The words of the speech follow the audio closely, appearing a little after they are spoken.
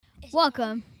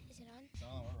Welcome.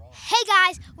 Hey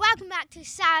guys, welcome back to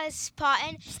Silas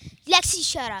Spartan. Lexi,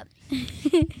 shut up.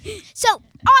 So,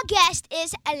 our guest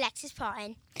is Alexis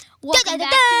Spartan. Welcome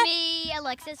back to me,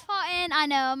 Alexis Spartan. I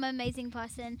know, I'm an amazing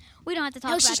person. We don't have to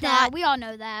talk about she's that. not. We all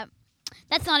know that.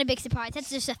 That's not a big surprise. That's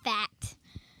just a fact.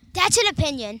 That's an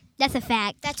opinion. That's a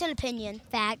fact. That's an opinion.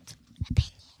 Fact.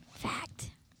 Opinion.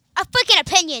 Fact. A freaking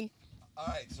opinion. All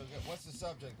right, so what's the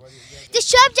subject? What do you The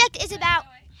subject is about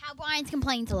How Brian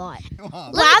complains a lot.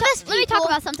 loudest Let me talk people.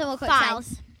 about something real quick, Fine.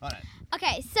 Silas. All right.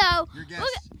 Okay, so Your guess,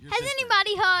 your has sister.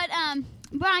 anybody heard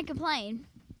Brian complain?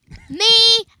 Me.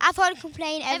 I've heard him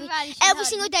complain Everybody should every heard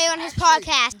single him. day on his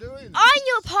podcast. Doing On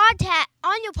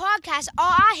your podcast,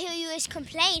 all I hear you is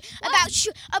complain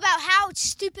about how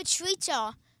stupid streets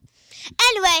are.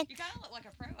 Anyway, You kind of look like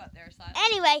a pro out there, Si.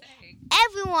 Anyway,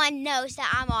 everyone knows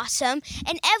that I'm awesome,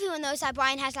 and everyone knows that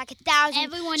Brian has like 1,000.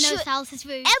 Everyone knows Silas is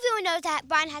rude. Everyone knows that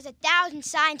Brian has 1,000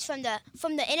 signs from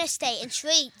the interstate and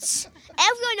streets.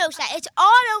 Everyone knows that. It's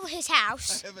all over his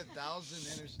house. I have 1,000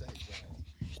 interstate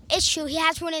signs. It's true. He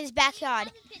has one in his backyard.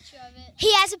 a picture of it.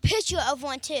 He has a picture of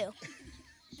one too.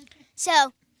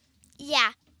 So,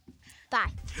 yeah. Bye.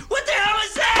 What the hell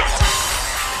is that?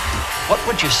 What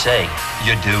would you say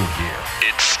you do here?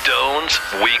 It's Stone's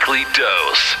Weekly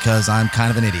Dose. Because I'm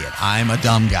kind of an idiot. I'm a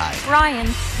dumb guy. Brian,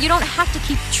 you don't have to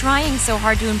keep trying so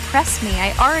hard to impress me.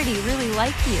 I already really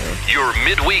like you. Your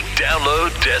midweek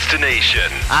download destination.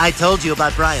 I told you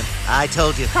about Brian. I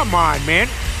told you. Come on, man.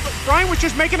 Brian was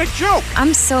just making a joke.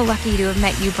 I'm so lucky to have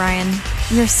met you, Brian.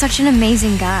 You're such an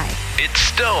amazing guy. It's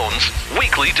Stone's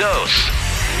Weekly Dose.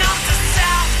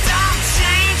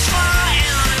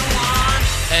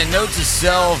 And note to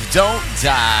self, don't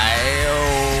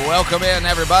die. Welcome in,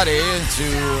 everybody, to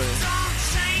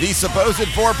the supposed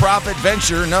for-profit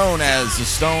venture known as the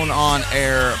Stone on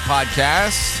Air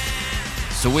podcast.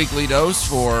 It's a weekly dose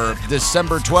for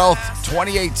December 12th,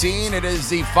 2018. It is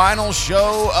the final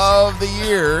show of the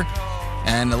year.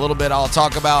 And a little bit I'll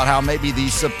talk about how maybe the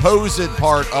supposed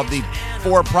part of the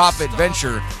for-profit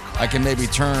venture I can maybe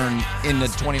turn into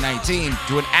 2019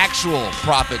 to an actual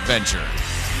profit venture.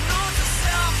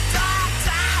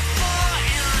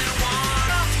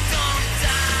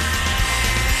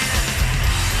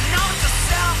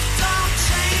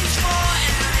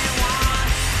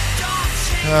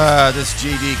 This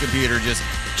GD computer just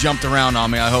jumped around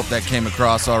on me. I hope that came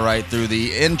across all right through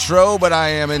the intro, but I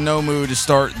am in no mood to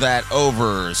start that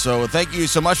over. So thank you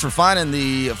so much for finding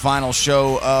the final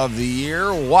show of the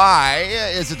year. Why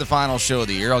is it the final show of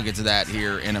the year? I'll get to that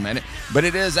here in a minute. But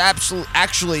it is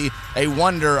actually a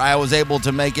wonder I was able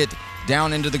to make it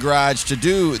down into the garage to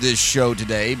do this show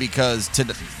today, because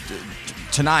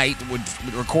tonight,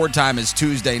 record time is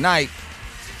Tuesday night,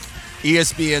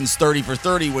 ESPN's 30 for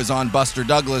 30 was on Buster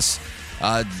Douglas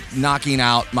knocking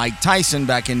out Mike Tyson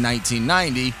back in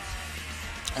 1990.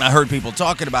 I heard people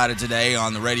talking about it today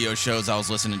on the radio shows I was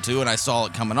listening to, and I saw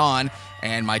it coming on,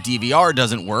 and my DVR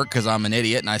doesn't work because I'm an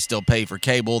idiot and I still pay for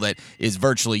cable that is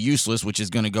virtually useless, which is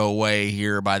going to go away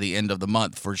here by the end of the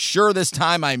month. For sure this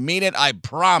time, I mean it, I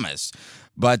promise.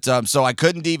 But so I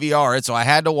couldn't DVR it, so I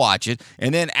had to watch it.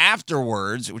 And then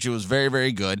afterwards, which was very,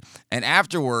 very good, and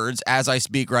afterwards, as I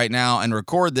speak right now and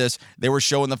record this, they were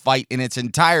showing the fight in its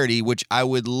entirety, which I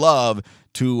would love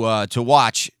to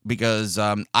watch, because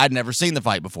I'd never seen the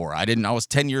fight before. I was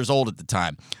 10 years old at the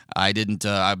time.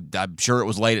 I'm sure it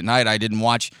was late at night. I didn't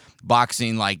watch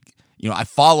boxing like, I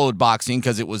followed boxing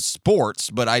because it was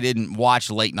sports, but I didn't watch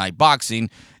late night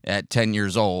boxing at 10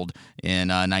 years old in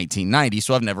 1990,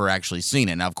 so I've never actually seen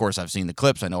it. Now, of course, I've seen the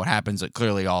clips. I know what happens,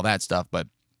 clearly all that stuff, but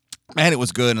man, it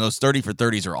was good, and those 30 for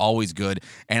 30s are always good,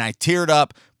 and I teared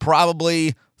up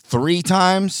probably 3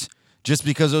 times just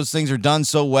because those things are done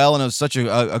so well, and it was such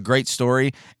a great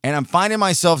story, and I'm finding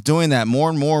myself doing that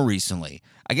more and more recently.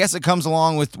 I guess it comes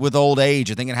along with old age.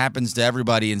 I think it happens to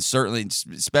everybody, and certainly,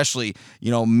 especially,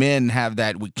 men have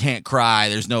that we can't cry.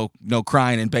 There's no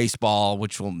crying in baseball,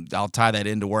 I'll tie that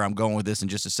into where I'm going with this in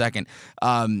just a second.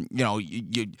 You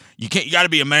got to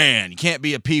be a man. You can't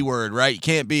be a P word, right? You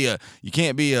can't be a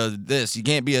this. You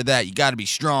can't be a that. You got to be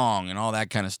strong and all that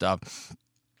kind of stuff.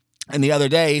 And the other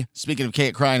day, speaking of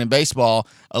can't crying in baseball,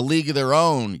 A League of Their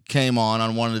Own came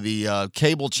on one of the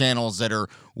cable channels that are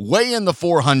way in the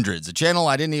 400s. A channel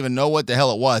I didn't even know what the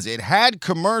hell it was. It had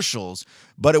commercials,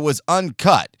 but it was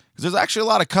uncut, because there's actually a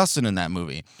lot of cussing in that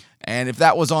movie. And if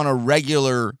that was on a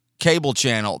regular cable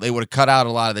channel, they would have cut out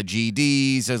a lot of the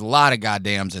GDs. There's a lot of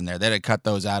goddams in there. They'd have cut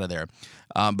those out of there.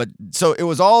 But so it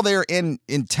was all there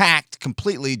intact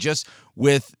completely, just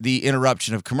with the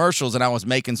interruption of commercials, and I was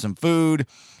making some food,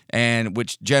 and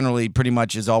which generally pretty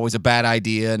much is always a bad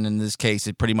idea, and in this case,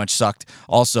 it pretty much sucked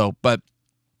also. But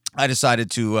I decided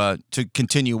to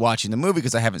continue watching the movie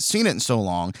because I haven't seen it in so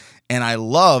long, and I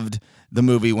loved the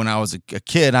movie when I was a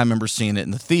kid. I remember seeing it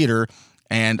in the theater,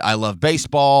 and I love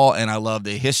baseball, and I love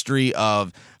the history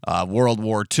of World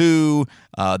War II,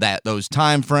 those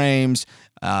time frames,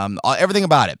 everything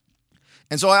about it.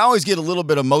 And so I always get a little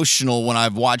bit emotional when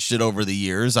I've watched it over the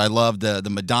years. I love the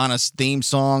Madonna theme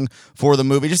song for the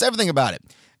movie, just everything about it.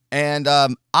 And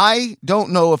I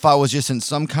don't know if I was just in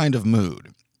some kind of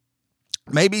mood.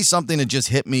 Maybe something had just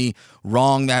hit me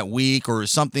wrong that week, or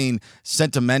something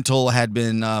sentimental had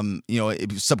been,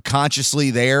 it was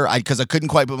subconsciously there because I couldn't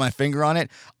quite put my finger on it.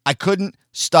 I couldn't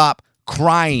stop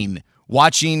crying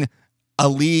watching A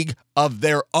League of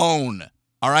Their Own.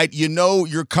 All right,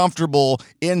 you're comfortable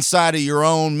inside of your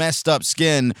own messed up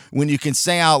skin when you can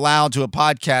say out loud to a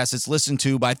podcast that's listened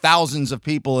to by thousands of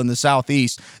people in the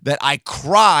Southeast that I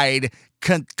cried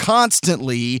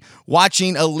constantly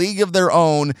watching A League of Their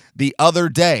Own the other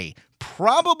day.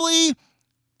 Probably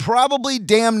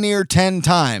damn near 10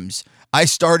 times I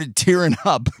started tearing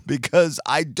up because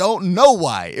I don't know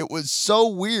why. It was so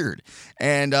weird.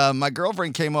 And my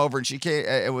girlfriend came over, and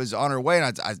it was on her way. And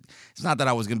it's not that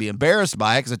I was going to be embarrassed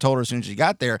by it, because I told her as soon as she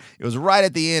got there. It was right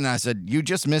at the end. I said, "You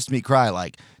just missed me cry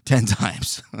like 10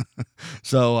 times."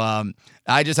 So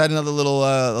I just had another a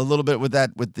little bit with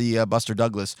the Buster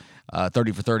Douglas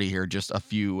 30 for 30 here just a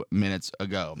few minutes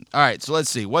ago. All right, so let's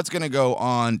see what's going to go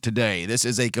on today. This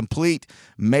is a complete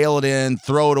mail it in,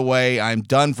 throw it away. I'm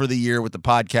done for the year with the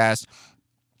podcast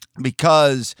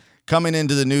because coming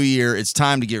into the new year, it's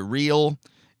time to get real,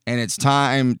 and it's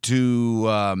time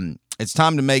to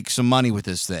make some money with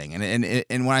this thing.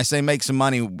 And when I say make some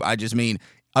money, I just mean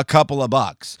a couple of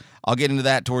bucks. I'll get into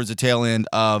that towards the tail end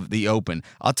of the open.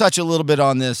 I'll touch a little bit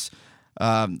on this,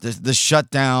 the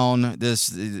shutdown,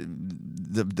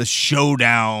 the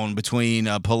showdown between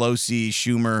Pelosi,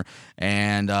 Schumer,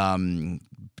 and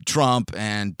Trump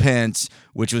and Pence,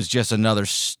 which was just another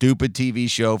stupid TV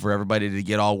show for everybody to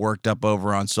get all worked up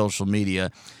over on social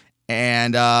media.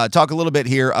 And talk a little bit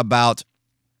here about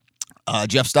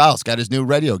Jeff Styles got his new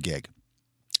radio gig.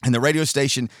 And the radio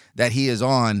station that he is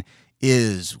on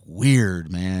is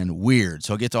weird, man. Weird.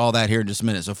 So I'll get to all that here in just a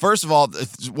minute. So first of all,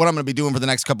 what I'm going to be doing for the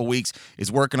next couple weeks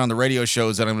is working on the radio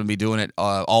shows that I'm going to be doing at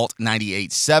Alt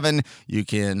 98.7. You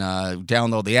can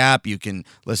download the app. You can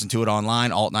listen to it online,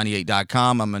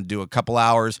 alt98.com. I'm going to do a couple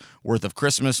hours worth of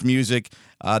Christmas music.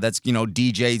 That's,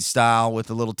 DJ style with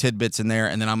the little tidbits in there.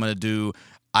 And then I'm going to do,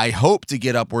 I hope to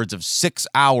get upwards of 6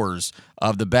 hours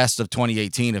of the best of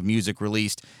 2018 of music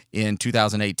released in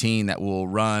 2018 that will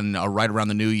run right around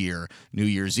the new year, New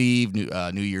Year's Eve,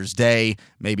 New Year's Day,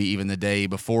 maybe even the day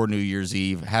before New Year's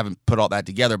Eve. Haven't put all that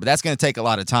together, but that's going to take a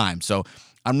lot of time. So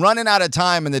I'm running out of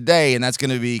time in the day, and that's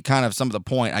going to be kind of some of the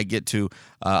point I get to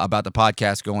about the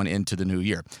podcast going into the new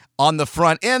year. On the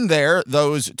front end there,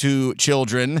 those two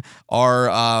children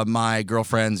are my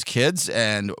girlfriend's kids,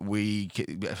 and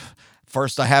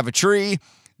first I have a tree,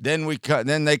 then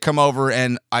they come over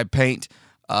and I paint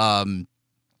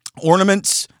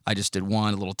ornaments. I just did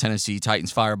one, a little Tennessee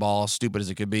Titans fireball, stupid as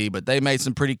it could be, but they made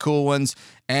some pretty cool ones.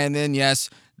 And then, yes,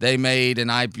 they made,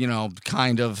 and I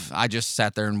just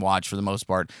sat there and watched for the most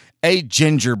part, a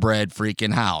gingerbread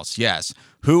freaking house. Yes.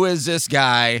 Who is this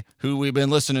guy who we've been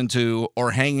listening to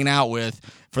or hanging out with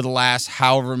for the last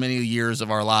however many years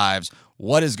of our lives?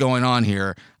 What is going on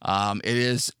here? It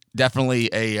is definitely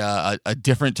a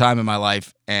different time in my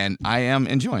life, and I am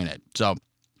enjoying it. So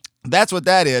that's what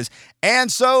that is.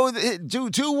 And so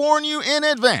to warn you in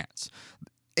advance,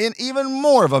 in even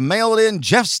more of a mail-it-in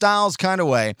Jeff Styles kind of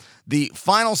way, the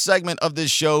final segment of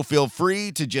this show, feel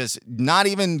free to just not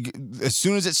even, as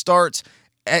soon as it starts,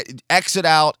 exit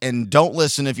out and don't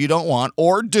listen if you don't want,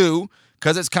 or do,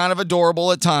 because it's kind of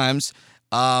adorable at times.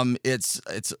 It's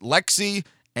Lexi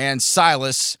and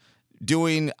Silas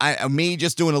doing me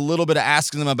just doing a little bit of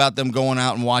asking them about them going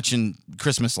out and watching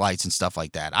Christmas lights and stuff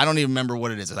like that. I don't even remember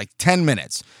what it is. It's like 10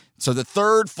 minutes. So the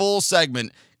third full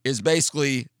segment is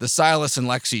basically the Silas and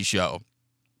Lexi show.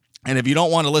 And if you don't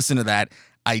want to listen to that,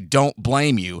 I don't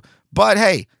blame you. But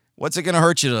hey, what's it going to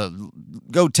hurt you to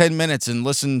go 10 minutes and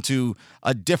listen to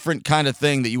a different kind of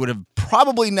thing that you would have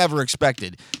probably never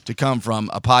expected to come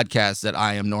from a podcast that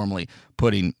I am normally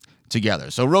putting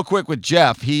together. So real quick with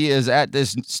Jeff, he is at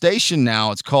this station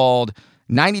now. It's called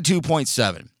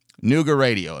 92.7 Nooga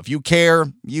Radio. If you care,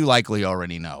 you likely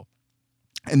already know.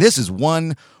 And this is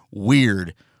one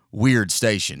weird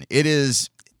station. It is,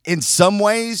 in some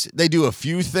ways, they do a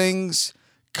few things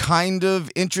kind of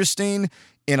interesting.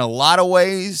 in a lot of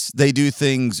ways, they do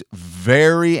things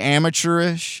very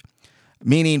amateurish,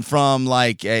 meaning from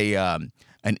like an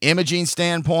imaging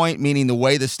standpoint, meaning the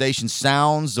way the station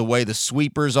sounds, the way the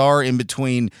sweepers are in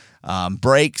between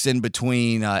breaks, in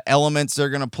between elements they're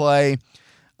going to play.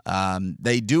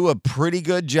 They do a pretty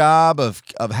good job of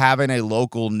having a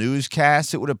local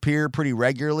newscast, it would appear, pretty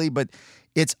regularly, but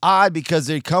it's odd because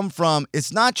they come from,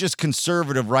 it's not just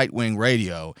conservative right-wing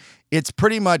radio. It's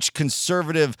pretty much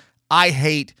conservative, I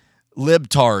hate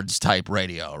libtards type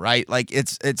radio, right? Like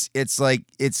it's like,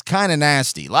 it's kind of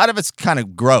nasty. A lot of it's kind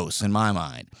of gross in my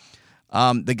mind.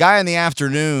 The guy in the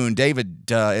afternoon, David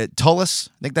Tullis,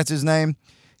 I think that's his name.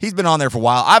 He's been on there for a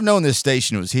while. I've known this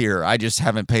station was here. I just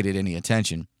haven't paid it any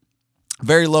attention.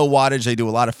 Very low wattage. They do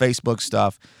a lot of Facebook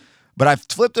stuff. But I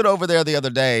flipped it over there the other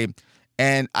day,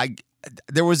 and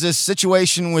there was this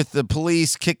situation with the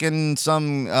police kicking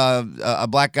a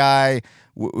black guy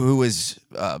who was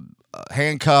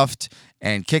handcuffed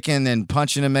and kicking and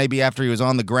punching him maybe after he was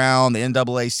on the ground. The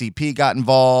NAACP got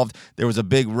involved. There was a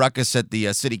big ruckus at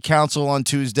the city council on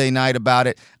Tuesday night about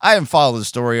it. I haven't followed the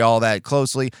story all that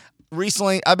closely.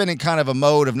 Recently, I've been in kind of a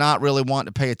mode of not really wanting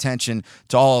to pay attention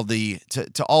to all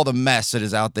the mess that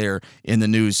is out there in the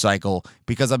news cycle,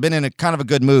 because I've been in a kind of a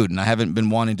good mood and I haven't been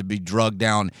wanting to be drugged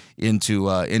down into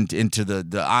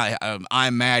the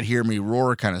I'm mad, hear me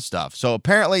roar kind of stuff. So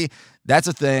apparently that's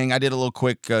a thing. I did a little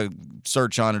quick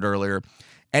search on it earlier,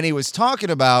 and he was talking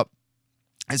about.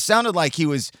 It sounded like he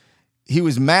was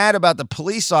mad about the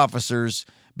police officers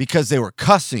because they were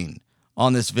cussing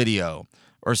on this video,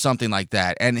 or something like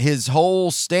that. And his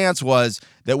whole stance was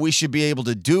that we should be able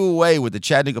to do away with the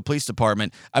Chattanooga Police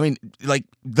Department. I mean, like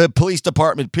the police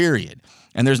department, period.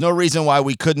 And there's no reason why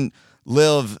we couldn't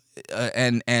live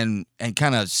and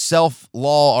kind of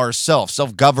self-law ourselves,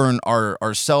 self-govern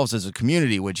ourselves as a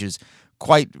community, which is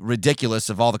quite ridiculous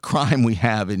of all the crime we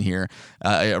have in here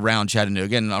around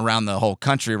Chattanooga and around the whole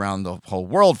country, around the whole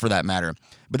world for that matter.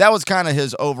 But that was kind of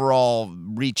his overall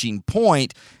reaching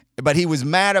point. But he was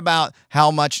mad about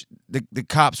how much the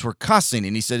cops were cussing.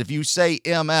 And he said, if you say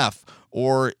MF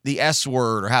or the S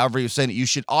word or however you're saying it, you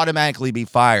should automatically be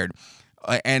fired.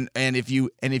 And if you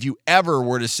ever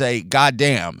were to say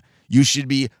goddamn, you should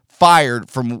be fired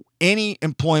from any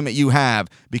employment you have,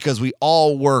 because we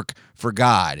all work for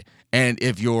God. And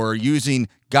if you're using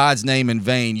God's name in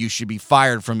vain, you should be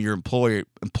fired from your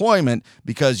employment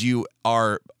because you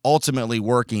are ultimately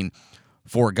working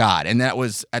for God. And that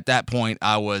was, at that point,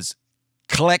 I was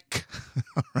click.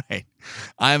 Right.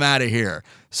 I'm out of here.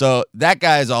 So that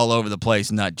guy's all over the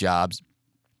place, nut jobs.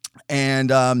 And,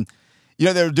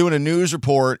 they were doing a news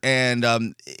report, and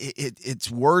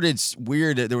it's worded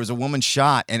weird. There was a woman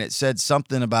shot, and it said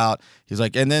something about, he's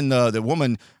like, and then the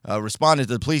woman responded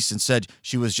to the police and said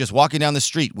she was just walking down the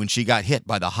street when she got hit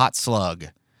by the hot slug.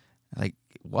 Like,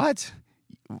 what?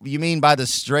 You mean by the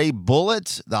stray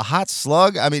bullet, the hot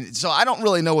slug? I mean, so I don't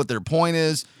really know what their point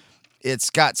is. It's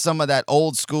got some of that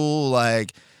old school,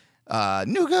 like,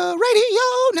 Nooga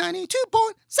Radio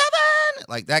 92.7,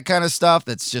 like that kind of stuff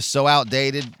that's just so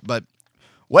outdated. But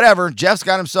whatever, Jeff's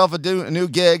got himself a new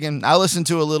gig, and I listened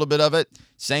to a little bit of it.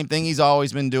 Same thing he's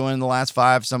always been doing the last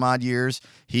 5 some odd years.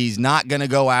 He's not going to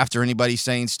go after anybody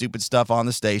saying stupid stuff on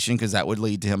the station, because that would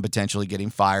lead to him potentially getting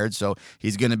fired. So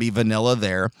he's going to be vanilla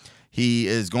there. He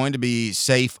is going to be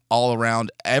safe all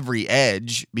around every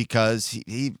edge because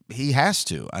he has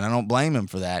to, and I don't blame him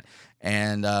for that.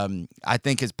 And I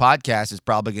think his podcast is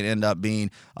probably going to end up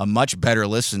being a much better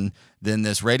listen than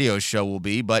this radio show will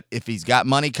be. But if he's got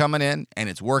money coming in and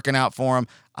it's working out for him,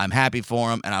 I'm happy for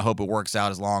him, and I hope it works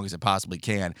out as long as it possibly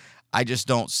can. I just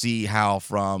don't see how,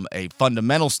 from a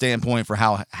fundamental standpoint for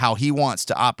how he wants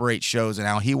to operate shows and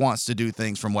how he wants to do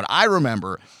things, from what I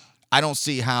remember, I don't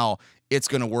see how it's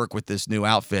going to work with this new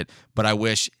outfit. But I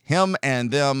wish him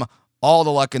and them all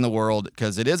the luck in the world,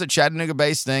 because it is a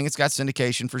Chattanooga-based thing. It's got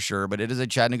syndication for sure, but it is a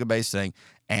Chattanooga-based thing,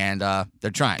 and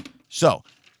they're trying. So,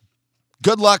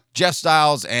 good luck, Jeff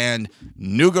Styles and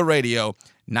Nooga Radio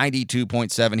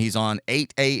 92.7. He's on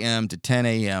 8 a.m. to 10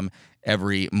 a.m.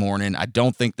 every morning. I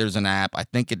don't think there's an app. I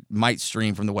think it might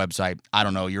stream from the website. I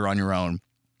don't know. You're on your own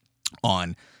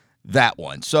on that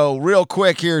one. So, real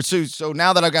quick here, so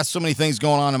now that I've got so many things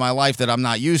going on in my life that I'm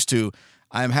not used to,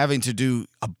 I'm having to do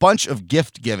a bunch of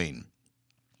gift giving.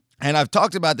 And I've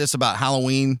talked about this about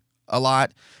Halloween a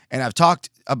lot, and I've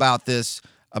talked about this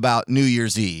about New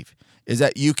Year's Eve, is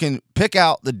that you can pick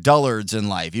out the dullards in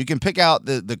life. You can pick out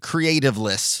the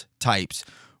creativeless types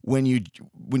when you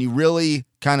really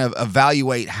kind of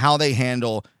evaluate how they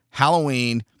handle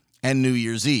Halloween and New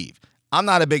Year's Eve. I'm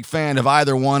not a big fan of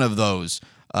either one of those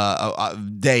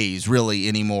days really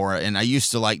anymore. And I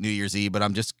used to like New Year's Eve, but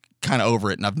I'm just kind of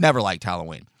over it, and I've never liked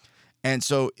Halloween. And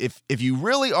so if you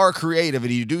really are creative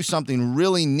and you do something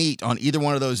really neat on either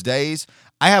one of those days,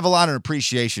 I have a lot of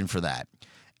appreciation for that.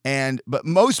 But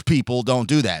most people don't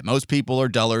do that. Most people are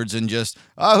dullards and just,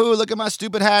 oh, look at my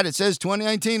stupid hat. It says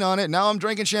 2019 on it. Now I'm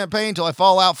drinking champagne until I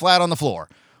fall out flat on the floor.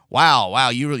 Wow,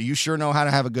 you sure know how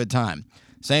to have a good time.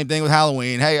 Same thing with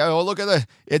Halloween. Hey, oh, look at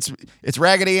it's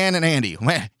Raggedy Ann and Andy.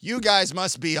 Man, you guys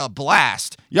must be a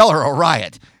blast. Y'all are a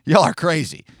riot. Y'all are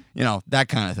crazy. That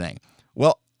kind of thing.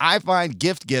 Well, I find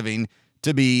gift giving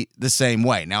to be the same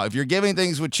way. Now, if you're giving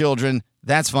things with children,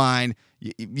 that's fine.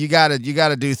 You gotta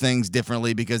do things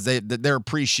differently because their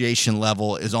appreciation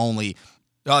level is only,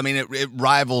 it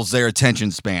rivals their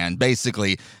attention span.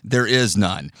 Basically, there is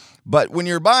none. But when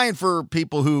you're buying for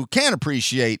people who can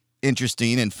appreciate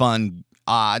interesting and fun,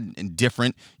 odd and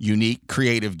different, unique,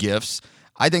 creative gifts,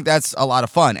 I think that's a lot of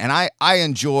fun. And I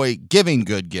enjoy giving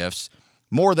good gifts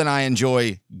more than I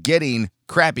enjoy getting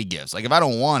crappy gifts. Like if I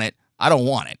don't want it, I don't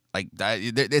want it. Like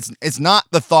it's not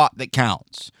the thought that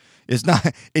counts. It's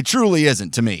not. It truly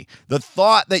isn't to me. The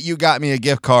thought that you got me a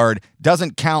gift card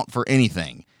doesn't count for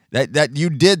anything. That you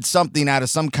did something out of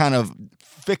some kind of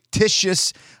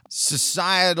fictitious,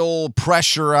 societal,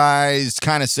 pressurized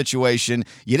kind of situation.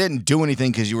 You didn't do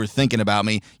anything because you were thinking about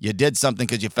me. You did something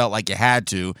because you felt like you had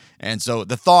to. And so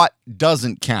the thought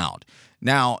doesn't count.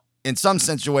 Now, in some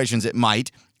situations, it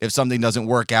might. If something doesn't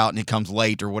work out and it comes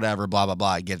late or whatever, blah, blah, blah,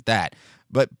 I get that.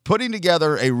 But putting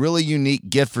together a really unique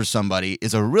gift for somebody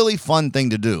is a really fun thing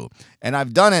to do. And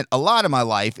I've done it a lot in my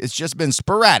life. It's just been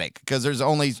sporadic because there's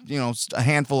only, a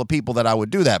handful of people that I would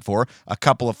do that for, a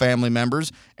couple of family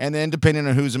members, and then depending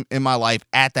on who's in my life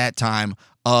at that time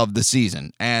of the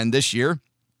season. And this year,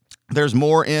 there's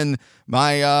more in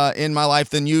my life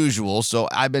than usual, so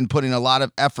I've been putting a lot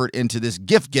of effort into this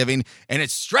gift giving, and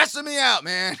it's stressing me out,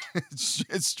 man.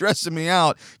 It's stressing me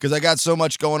out because I got so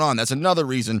much going on. That's another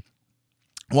reason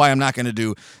why I'm not going to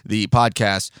do the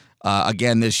podcast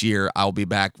again this year. I'll be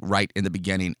back right in the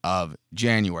beginning of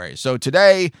January. So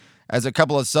today, as a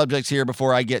couple of subjects here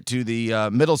before I get to the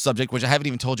middle subject, which I haven't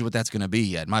even told you what that's going to be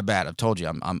yet. My bad. I've told you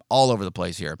I'm all over the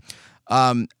place here.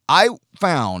 I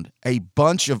found a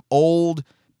bunch of old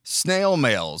snail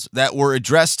mails that were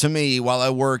addressed to me while I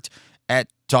worked at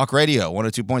Talk Radio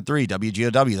 102.3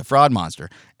 WGOW, the Fraud Monster,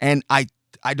 and I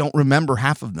don't remember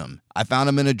half of them. I found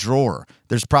them in a drawer.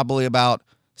 There's probably about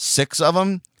 6 of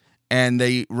them, and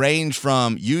they range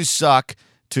from "you suck"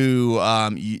 to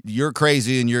 "you're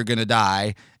crazy and you're gonna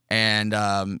die," and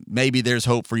maybe there's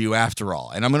hope for you after all.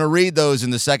 And I'm going to read those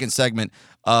in the second segment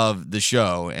of the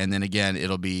show, and then again,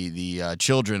 it'll be the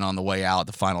children on the way out,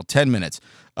 the final 10 minutes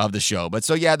of the show. But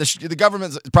so, yeah, the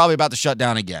government's probably about to shut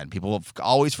down again. People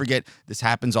always forget this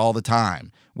happens all the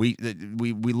time. We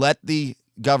let the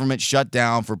government shut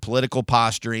down for political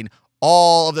posturing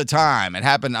all of the time. It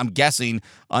happened, I'm guessing,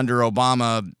 under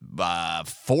Obama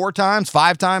 5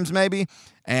 times maybe,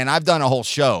 and I've done a whole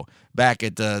show back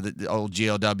at the old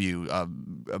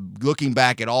GLW, looking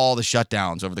back at all the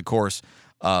shutdowns over the course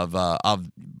of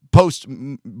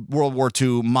post-World War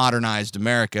II modernized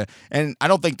America. And I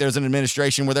don't think there's an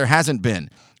administration where there hasn't been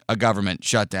a government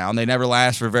shutdown. They never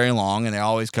last for very long, and they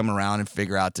always come around and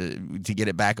figure out to get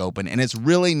it back open. And it's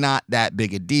really not that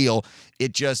big a deal.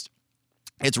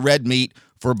 It's red meat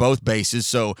for both bases.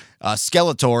 So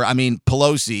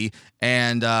Pelosi,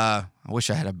 and I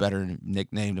wish I had a better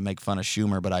nickname to make fun of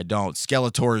Schumer, but I don't.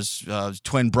 Skeletor's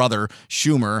twin brother,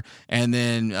 Schumer, and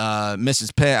then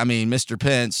Mr.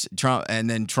 Pence, Trump, and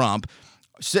then Trump,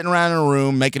 sitting around in a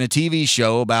room making a TV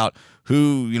show about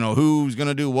who's going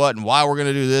to do what and why we're going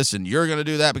to do this and you're going to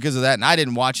do that because of that. And I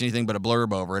didn't watch anything but a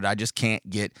blurb over it. I just can't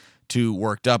get too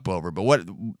worked up over. But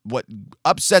what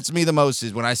upsets me the most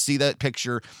is when I see that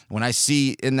picture, when I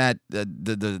see in that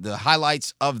the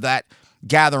highlights of that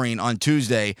gathering on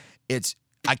Tuesday,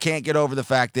 I can't get over the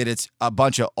fact that it's a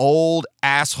bunch of old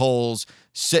assholes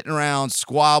sitting around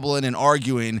squabbling and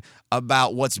arguing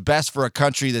about what's best for a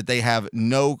country that they have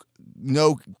no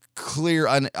clear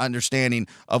understanding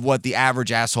of what the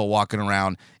average asshole walking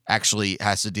around actually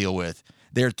has to deal with.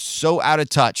 They're so out of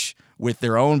touch with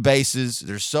their own bases.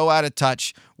 They're so out of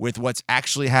touch with what's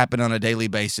actually happened on a daily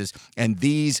basis. And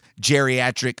these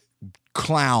geriatric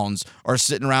clowns are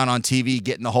sitting around on TV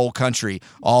getting the whole country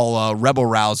all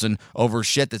rebel-rousing over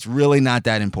shit that's really not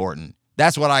that important.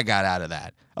 That's what I got out of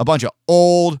that. A bunch of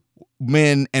old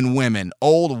men and women,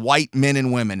 old white men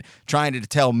and women trying to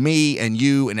tell me and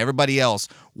you and everybody else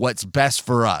what's best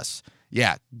for us.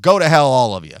 Yeah, go to hell,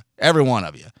 all of you, every one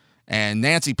of you. And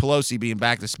Nancy Pelosi being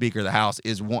back the Speaker of the House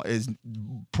is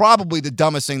probably the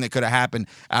dumbest thing that could have happened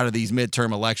out of these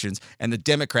midterm elections. And the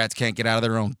Democrats can't get out of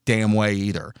their own damn way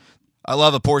either. I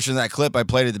love a portion of that clip I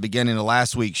played at the beginning of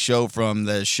last week's show from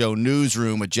the show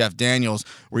Newsroom with Jeff Daniels,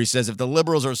 where he says, if the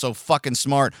liberals are so fucking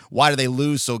smart, why do they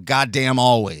lose so goddamn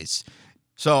always?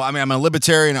 So, I mean, I'm a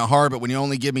libertarian at heart, but when you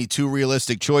only give me two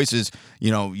realistic choices,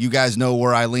 you guys know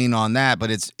where I lean on that.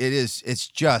 But it's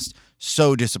just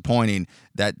so disappointing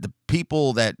that the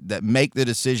people that make the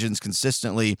decisions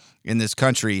consistently in this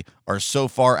country are so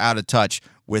far out of touch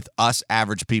with us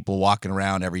average people walking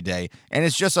around every day. And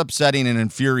it's just upsetting and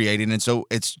infuriating. And so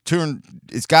it's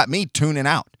got me tuning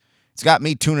out. It's got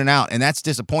me tuning out. And that's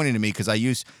disappointing to me because I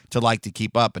used to like to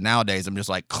keep up. And nowadays I'm just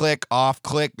like, click, off,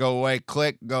 click, go away,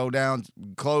 click, go down,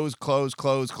 close,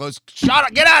 shut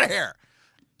up, get out of here.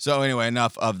 So anyway,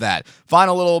 enough of that.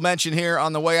 Final little mention here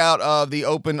on the way out of the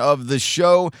open of the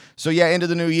show. So yeah, into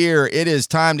the new year, it is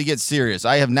time to get serious.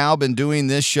 I have now been doing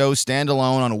this show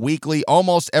standalone on a weekly,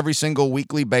 almost every single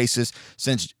weekly basis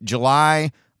since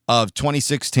July of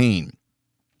 2016.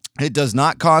 It does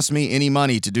not cost me any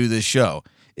money to do this show.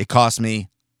 It costs me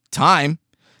time,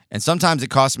 and sometimes it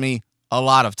costs me a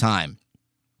lot of time.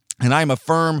 And I'm a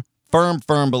firm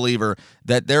believer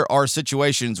that there are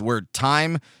situations where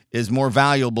time is more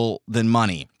valuable than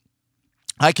money.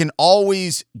 I can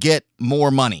always get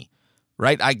more money,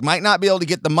 right? I might not be able to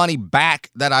get the money back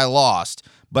that I lost,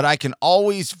 but I can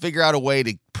always figure out a way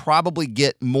to probably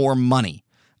get more money.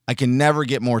 I can never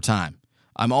get more time.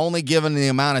 I'm only given the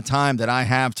amount of time that I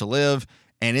have to live,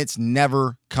 and it's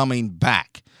never coming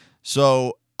back.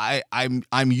 So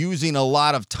I'm using a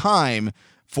lot of time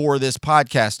for this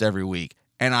podcast every week,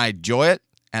 and I enjoy it,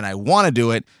 and I want to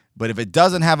do it. But if it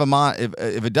doesn't have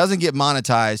if it doesn't get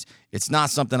monetized, it's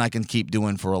not something I can keep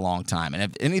doing for a long time. And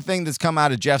if anything that's come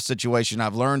out of Jeff's situation,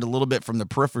 I've learned a little bit from the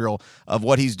peripheral of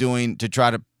what he's doing to try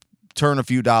to turn a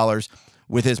few dollars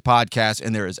with his podcast,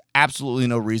 and there is absolutely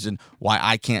no reason why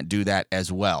I can't do that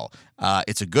as well.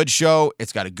 It's a good show.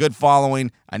 It's got a good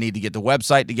following. I need to get the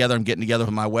website together. I'm getting together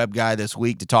with my web guy this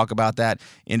week to talk about that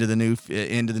into the new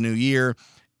year.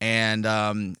 And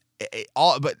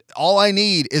all I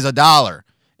need is $1.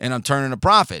 And I'm turning a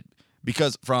profit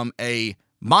because from a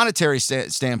monetary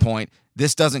standpoint,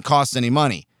 this doesn't cost any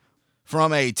money.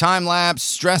 From a time-lapse,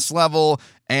 stress level,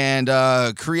 and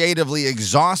creatively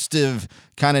exhaustive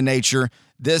kind of nature,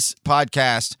 this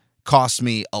podcast costs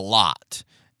me a lot.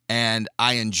 And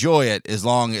I enjoy it as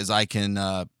long as I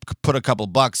can put a couple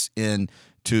bucks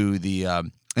into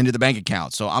the bank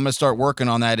account. So I'm going to start working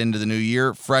on that into the new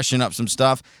year, freshen up some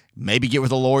stuff. Maybe get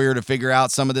with a lawyer to figure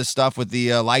out some of this stuff with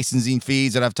the licensing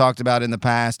fees that I've talked about in the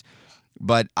past.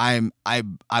 But I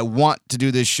want to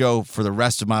do this show for the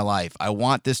rest of my life. I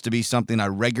want this to be something I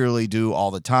regularly do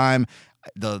all the time.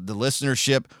 The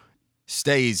listenership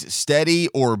stays steady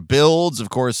or builds. Of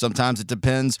course, sometimes it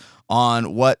depends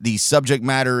on what the subject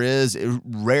matter is. It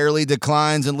rarely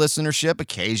declines in listenership.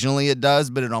 Occasionally it does,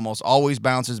 but it almost always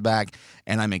bounces back.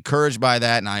 And I'm encouraged by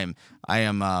that. And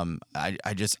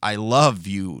I love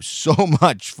you so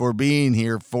much for being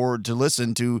here to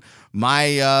listen to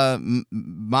my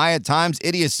at times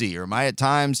idiocy or my at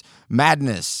times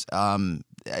madness.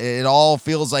 It all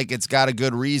feels like it's got a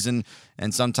good reason,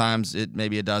 and sometimes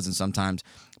maybe it does, and sometimes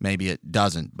maybe it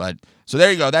doesn't. But so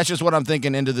there you go. That's just what I'm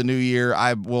thinking into the new year.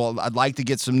 I'd like to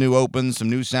get some new opens, some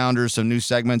new sounders, some new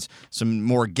segments, some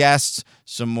more guests,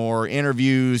 some more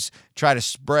interviews, try to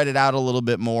spread it out a little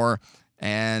bit more.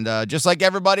 And just like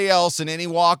everybody else in any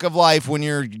walk of life, when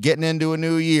you're getting into a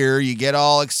new year, you get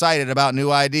all excited about new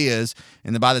ideas.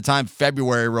 And then by the time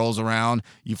February rolls around,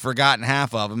 you've forgotten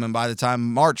half of them. And by the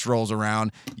time March rolls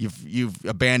around, you've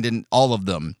abandoned all of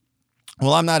them.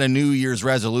 Well, I'm not a New Year's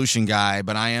resolution guy,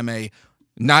 but I am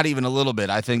not even a little bit.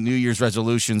 I think New Year's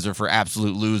resolutions are for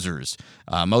absolute losers.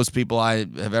 Most people I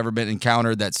have ever been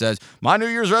encountered that says, my New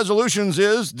Year's resolutions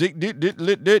is,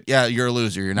 yeah, you're a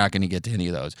loser. You're not going to get to any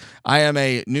of those. I am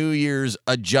a New Year's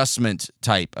adjustment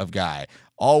type of guy.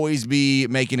 Always be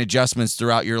making adjustments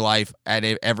throughout your life at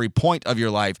every point of your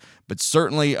life, but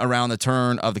certainly around the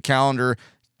turn of the calendar,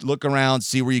 look around,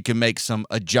 see where you can make some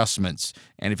adjustments.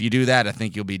 And if you do that, I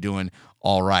think you'll be doing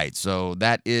all right. So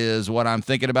that is what I'm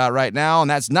thinking about right now. And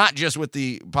that's not just with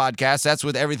the podcast. That's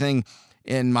with everything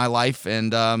in my life.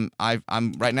 And I'm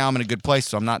right now I'm in a good place.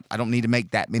 So I don't need to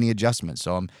make that many adjustments.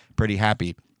 So I'm pretty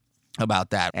happy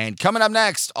about that. And coming up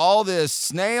next, all this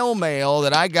snail mail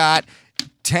that I got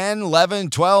 10, 11,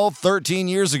 12, 13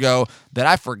 years ago that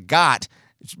I forgot.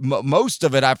 Most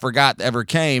of it I forgot ever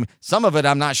came. Some of it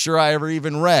I'm not sure I ever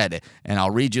even read. And I'll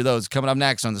read you those coming up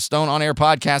next on the Stone On Air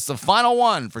podcast, the final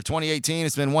one for 2018.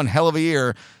 It's been one hell of a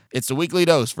year. It's the Weekly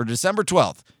Dose for December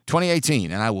 12th, 2018,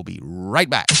 and I will be right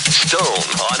back. Stone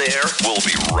on Air will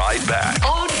be right back.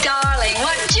 Oh, darling,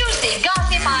 what juicy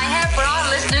gossip I have for our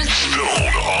listeners.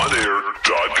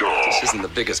 StoneOnAir.com. This isn't the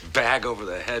biggest bag over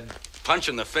the head punch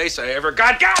in the face I ever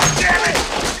got. God damn it!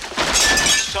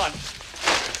 Son.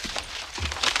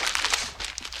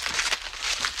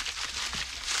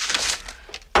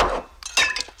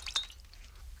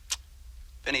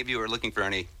 If any of you are looking for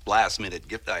any last-minute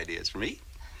gift ideas for me,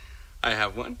 I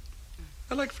have one.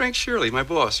 I like Frank Shirley, my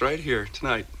boss, right here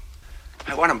tonight.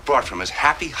 I want him brought from his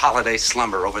happy holiday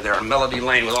slumber over there on Melody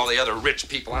Lane with all the other rich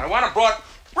people, and I want him brought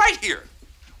right here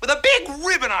with a big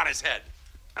ribbon on his head.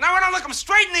 And I want to look him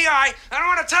straight in the eye, and I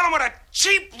want to tell him what a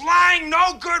cheap, lying,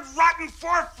 no-good, rotten,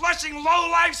 four-flushing,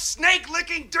 low-life,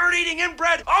 snake-licking, dirt-eating,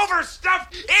 inbred,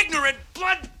 overstuffed, ignorant,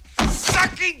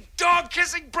 blood-sucking,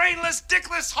 dog-kissing, brainless,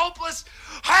 dickless, hopeless,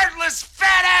 heartless,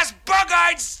 fat-ass,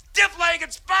 bug-eyed,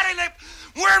 stiff-legged, spotty-lipped,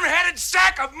 worm-headed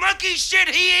sack of monkey shit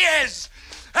he is!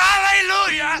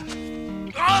 Hallelujah!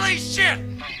 Holy shit!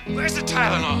 Where's the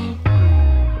Tylenol?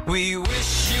 We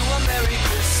wish you a Merry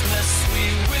Christmas. We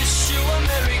wish you a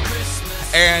Merry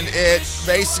Christmas. And it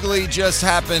basically just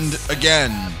happened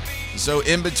again. So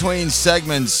in between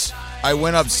segments, I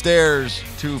went upstairs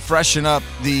to freshen up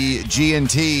the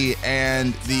G&T,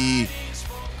 and the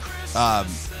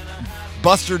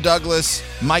Buster Douglas,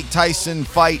 Mike Tyson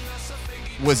fight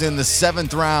was in the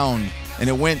 7th round, and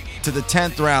it went to the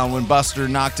 10th round when Buster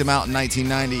knocked him out in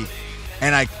 1990.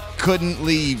 And I couldn't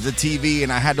leave the TV,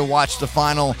 and I had to watch the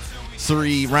final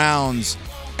 3 rounds,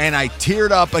 and I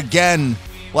teared up again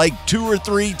like 2 or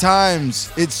 3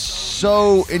 times. It's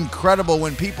so incredible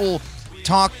when people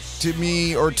talk to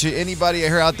me or to anybody I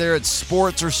hear out there, it's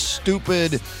sports are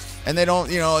stupid and they don't,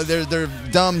 they're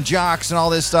dumb jocks and all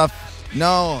this stuff.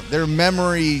 No, they're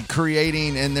memory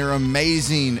creating and they're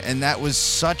amazing, and that was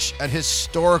such a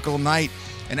historical night.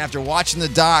 And after watching the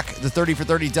doc, the 30 for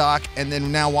 30 doc, and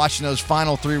then now watching those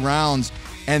final 3 rounds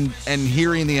and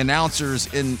hearing the announcers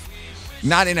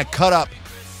not in a cut-up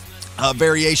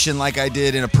variation like I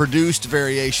did, in a produced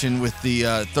variation with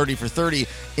the 30 for 30,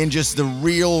 in just the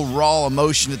real raw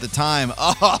emotion at the time.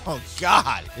 Oh,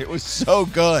 God, it was so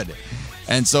good.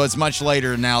 And so it's much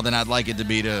later now than I'd like it to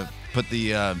be to put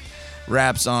the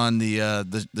wraps on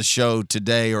the show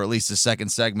today, or at least the second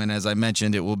segment. As I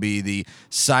mentioned, it will be the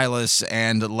Silas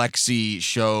and Lexi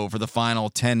show for the final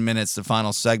 10 minutes, the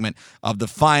final segment of the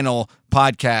final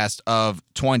podcast of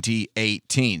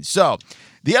 2018. So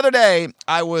the other day,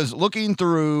 I was looking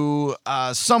through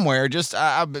somewhere, just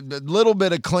a little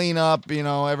bit of cleanup.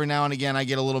 Every now and again, I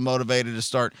get a little motivated to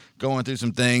start going through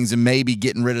some things and maybe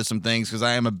getting rid of some things, because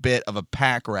I am a bit of a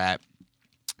pack rat.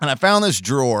 And I found this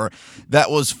drawer that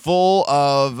was full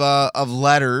of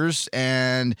letters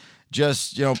and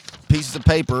just, pieces of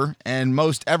paper, and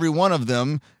most every one of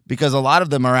them, because a lot of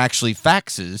them are actually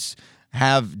faxes,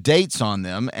 have dates on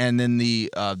them, and then the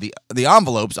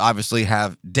envelopes obviously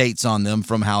have dates on them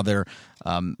from how they're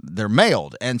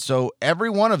mailed. And so every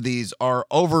one of these are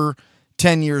over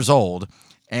 10 years old,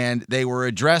 and they were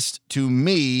addressed to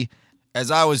me as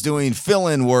I was doing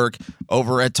fill-in work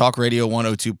over at Talk Radio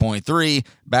 102.3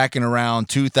 back in around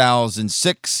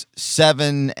 2006,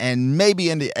 7, and maybe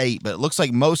into 8. But it looks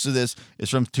like most of this is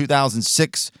from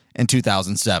 2006 and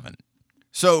 2007.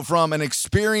 So from an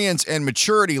experience and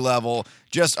maturity level,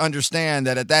 just understand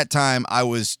that at that time I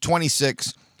was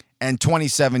 26 and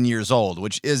 27 years old,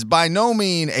 which is by no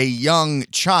means a young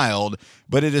child,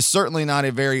 but it is certainly not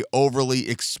a very overly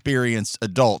experienced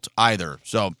adult either.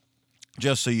 So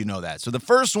just so you know that. So the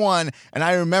first one, and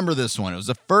I remember this one, it was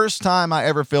the first time I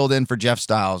ever filled in for Jeff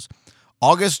Styles,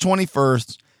 August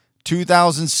 21st,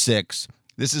 2006.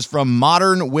 This is from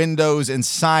Modern Windows and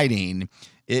Siding.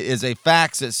 It is a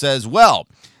fax that says, well,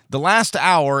 the last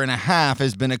hour and a half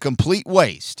has been a complete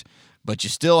waste, but you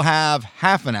still have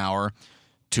half an hour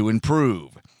to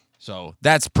improve. So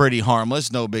that's pretty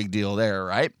harmless. No big deal there,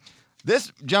 right?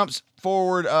 This jumps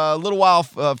forward a little while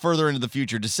further into the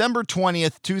future, December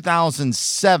 20th,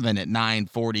 2007 at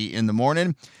 9:40 in the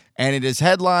morning, and it is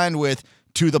headlined with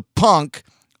 "To the Punk"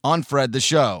 on Fred the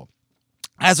Show.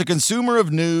 As a consumer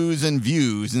of news and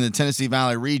views in the Tennessee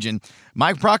Valley region,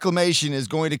 my proclamation is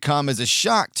going to come as a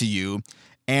shock to you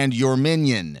and your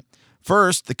minion.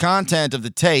 First, the content of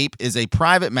the tape is a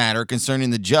private matter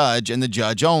concerning the judge and the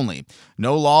judge only.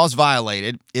 No laws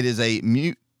violated. It is a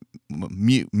mute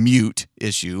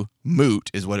issue. Moot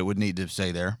is what it would need to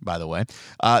say there, by the way.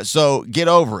 So get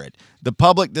over it. The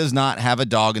public does not have a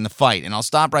dog in the fight. And I'll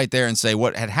stop right there and say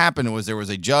what had happened was there was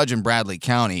a judge in Bradley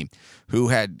County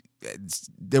who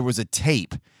there was a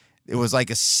tape. It was like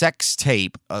a sex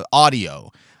tape,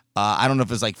 audio, I don't know if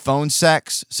it was like phone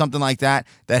sex, something like that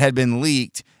had been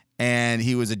leaked. And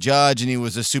he was a judge, and he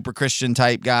was a super Christian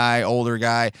type guy, older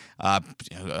guy. I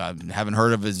haven't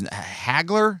heard of his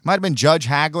Hagler. Might have been Judge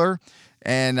Hagler.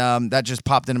 And that just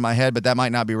popped into my head, but that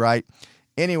might not be right.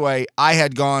 Anyway, I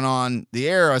had gone on the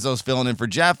air as I was filling in for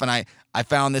Jeff, and I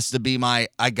found this to be my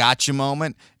I gotcha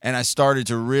moment, and I started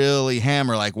to really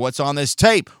hammer, like, what's on this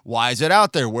tape? Why is it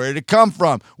out there? Where did it come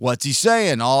from? What's he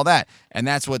saying? All that. And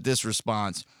that's what this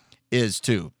response is,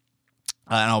 too.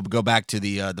 And I'll go back to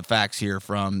the facts here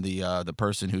from the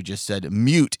person who just said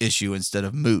mute issue instead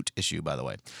of moot issue, by the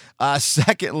way.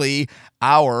 Secondly,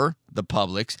 the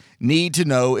public's need to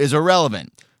know is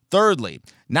irrelevant. Thirdly,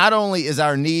 not only is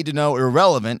our need to know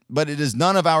irrelevant, but it is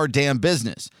none of our damn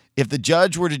business. If the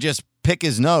judge were to just pick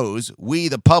his nose, we,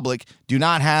 the public, do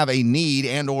not have a need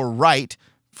and or right,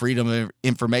 Freedom of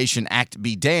Information Act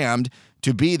be damned,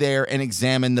 to be there and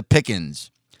examine the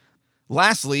pickings.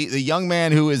 Lastly, the young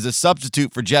man who is a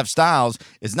substitute for Jeff Styles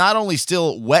is not only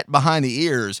still wet behind the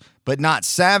ears, but not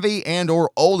savvy and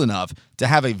or old enough to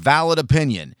have a valid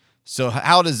opinion. So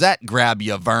how does that grab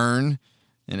you, Vern?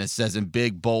 And it says in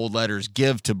big, bold letters,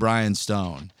 give to Brian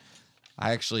Stone.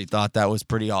 I actually thought that was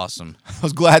pretty awesome. I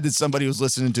was glad that somebody was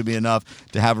listening to me enough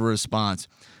to have a response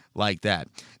like that.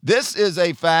 This is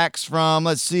a fax from,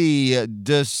 December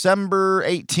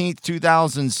 18th,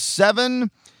 2007.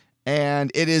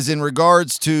 And it is in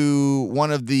regards to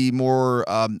one of the more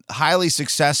highly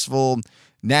successful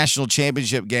national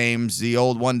championship games, the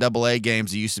old 1AA games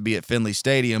that used to be at Finley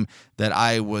Stadium that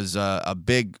I was a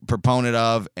big proponent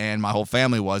of, and my whole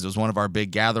family was. It was one of our big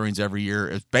gatherings every year.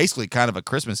 It was basically kind of a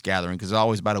Christmas gathering because it's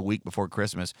always about a week before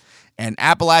Christmas. And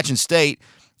Appalachian State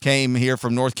came here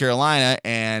from North Carolina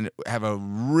and have a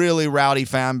really rowdy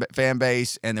fan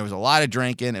base, and there was a lot of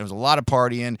drinking. There was a lot of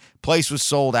partying. Place was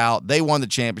sold out. They won the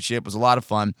championship. It was a lot of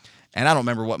fun. And I don't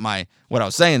remember what I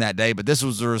was saying that day, but this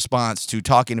was the response to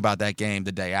talking about that game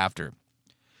the day after.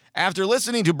 After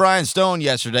listening to Brian Stone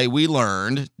yesterday, we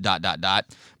learned, ...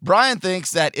 Brian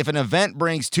thinks that if an event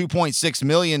brings $2.6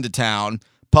 million to town,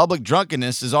 public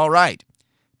drunkenness is all right.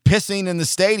 Pissing in the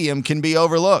stadium can be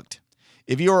overlooked.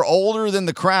 If you are older than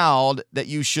the crowd, that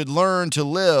you should learn to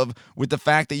live with the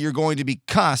fact that you're going to be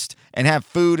cussed and have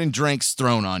food and drinks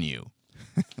thrown on you.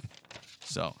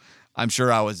 So I'm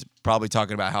sure I was probably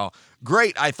talking about how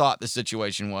great I thought the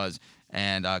situation was,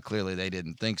 and clearly they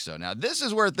didn't think so. Now, this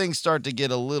is where things start to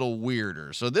get a little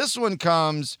weirder. So this one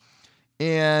comes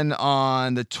in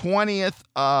on the 20th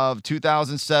of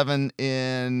 2007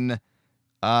 in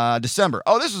December.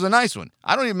 Oh, this was a nice one.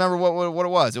 I don't even remember what it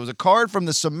was. It was a card from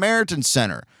the Samaritan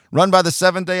Center, run by the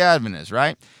Seventh-day Adventists,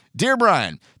 right? Dear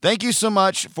Brian, thank you so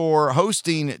much for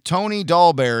hosting Tony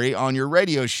Dahlberry on your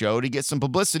radio show to get some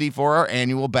publicity for our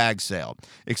annual bag sale.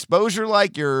 Exposure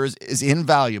like yours is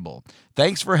invaluable.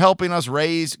 Thanks for helping us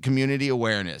raise community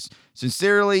awareness.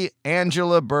 Sincerely,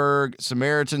 Angela Berg,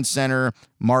 Samaritan Center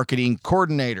Marketing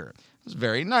Coordinator. It was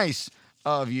very nice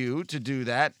of you to do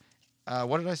that.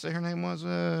 What did I say her name was?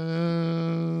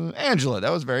 Angela.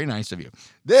 That was very nice of you.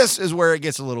 This is where it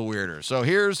gets a little weirder. So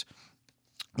here's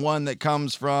one that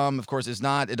comes from, of course, it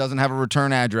doesn't have a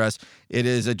return address. It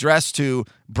is addressed to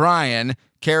Brian,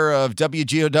 care of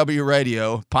WGOW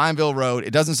Radio, Pineville Road.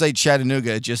 It doesn't say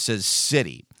Chattanooga. It just says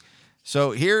city.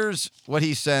 So here's what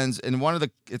he sends. And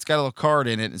it's got a little card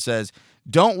in it. It says,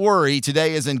 don't worry,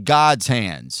 today is in God's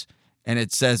hands. And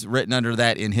it says, written under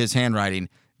that in his handwriting,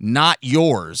 not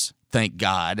yours. Thank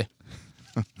God.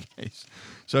 Okay.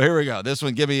 So here we go. This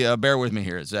one, bear with me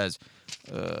here. It says,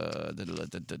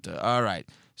 all right.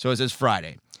 So it says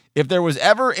Friday. If there was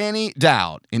ever any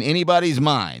doubt in anybody's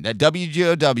mind that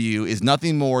WGOW is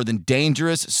nothing more than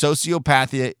dangerous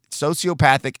sociopathic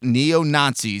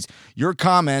neo-Nazis, your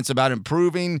comments about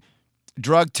approving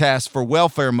drug tests for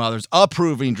welfare mothers,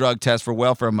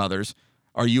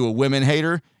 are you a women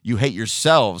hater? You hate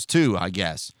yourselves too, I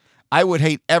guess. I would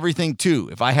hate everything too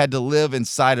if I had to live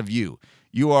inside of you.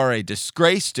 You are a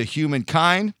disgrace to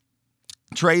humankind,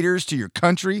 traitors to your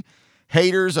country,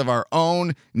 haters of our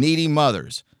own needy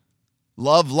mothers.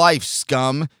 Love life,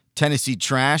 scum, Tennessee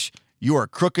trash. You are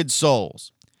crooked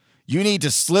souls. You need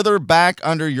to slither back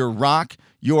under your rock.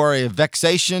 You are a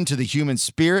vexation to the human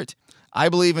spirit. I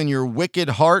believe in your wicked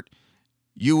heart.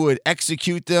 You would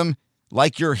execute them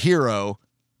like your hero,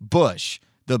 Bush,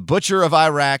 the butcher of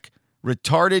Iraq,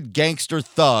 retarded gangster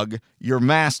thug, your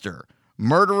master,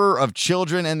 murderer of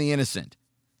children and the innocent.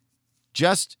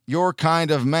 Just your kind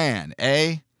of man,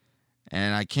 eh?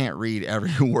 And I can't read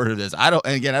every word of this.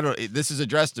 This is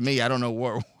addressed to me. I don't know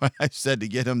what I said to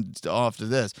get him off to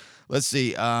this. Let's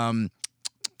see.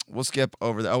 We'll skip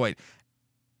over the. Oh, wait.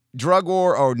 drug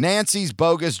war, or Nancy's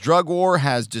bogus drug war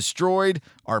has destroyed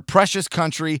our precious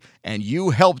country, and you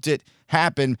helped it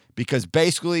happen because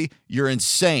basically you're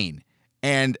insane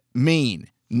and mean.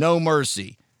 No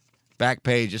mercy. Back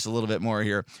page, just a little bit more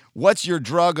here. What's your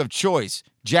drug of choice?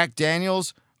 Jack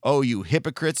Daniels? Oh, you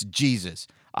hypocrites, Jesus.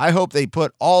 I hope they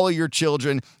put all of your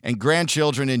children and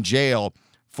grandchildren in jail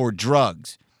for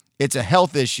drugs. It's a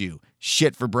health issue.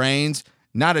 Shit for brains.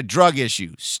 Not a drug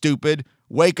issue. Stupid.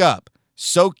 Wake up.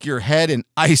 Soak your head in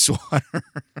ice water.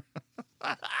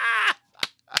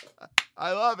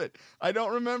 I love it. I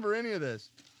don't remember any of this.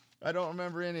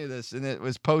 And it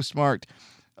was postmarked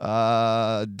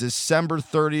December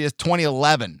 30th,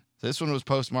 2011. This one was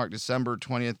postmarked December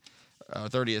 30th,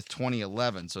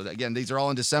 2011. So again, these are all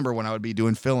in December when I would be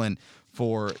doing fill-in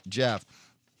for Jeff.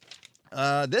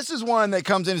 This is one that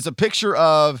comes in. It's a picture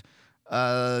of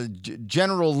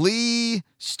General Lee,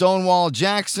 Stonewall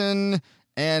Jackson,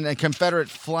 and a Confederate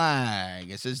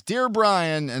flag. It says, Dear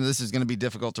Brian, and this is going to be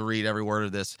difficult to read every word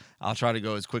of this. I'll try to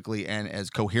go as quickly and as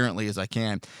coherently as I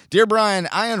can. Dear Brian,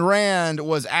 Ayn Rand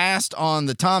was asked on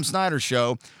the Tom Snyder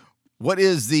Show, what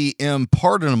is the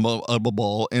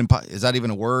unpardonable, is that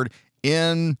even a word?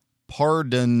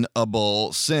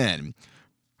 Unpardonable sin.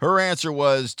 Her answer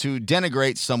was to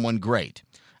denigrate someone great.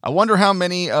 I wonder how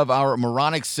many of our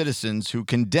moronic citizens who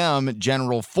condemn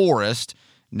General Forrest,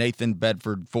 Nathan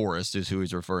Bedford Forrest is who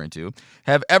he's referring to,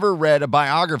 have ever read a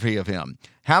biography of him.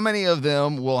 How many of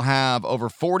them will have over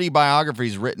 40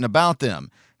 biographies written about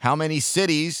them? How many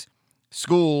cities,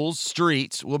 schools,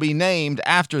 streets will be named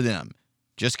after them?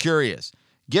 Just curious.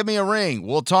 Give me a ring.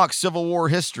 We'll talk Civil War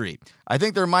history. I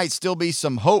think there might still be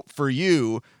some hope for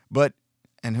you, but,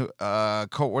 and who,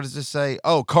 what does this say?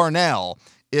 Oh, Carnell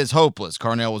is hopeless.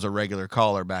 Carnell was a regular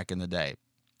caller back in the day.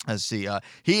 Let's see.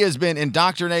 He has been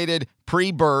indoctrinated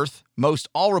pre-birth. Most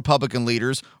all Republican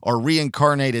leaders are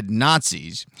reincarnated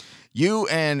Nazis. You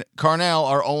and Carnell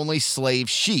are only slave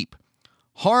sheep.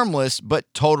 Harmless,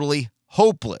 but totally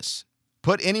hopeless.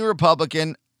 Put any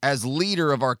Republican as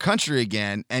leader of our country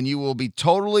again, and you will be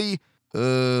totally...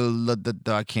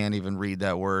 I can't even read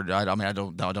that word. I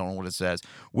don't know what it says.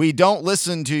 We don't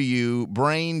listen to you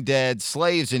brain-dead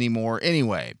slaves anymore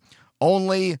anyway.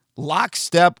 Only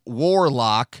lockstep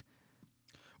warlock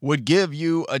would give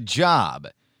you a job.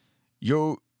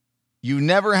 You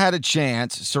never had a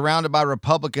chance, surrounded by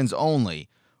Republicans only.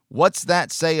 What's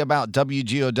that say about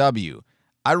WGOW?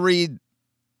 I read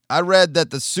that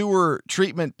the sewer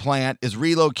treatment plant is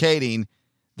relocating.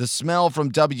 The smell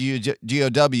from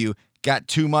WGOW got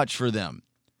too much for them.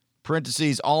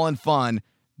 Parentheses, all in fun.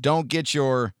 Don't get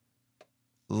your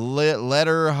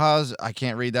I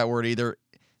can't read that word either.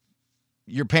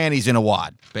 Your panties in a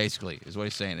wad, basically, is what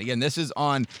he's saying. Again, this is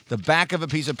on the back of a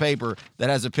piece of paper that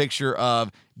has a picture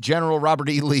of General Robert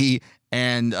E. Lee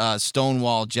and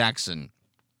Stonewall Jackson.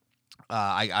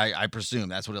 I presume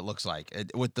that's what it looks like,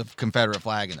 with the Confederate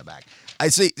flag in the back. I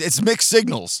see it's mixed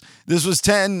signals. This was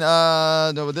 10.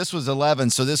 No, this was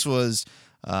 11. So this was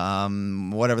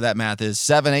whatever that math is,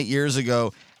 7-8 years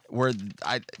ago, where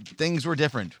things were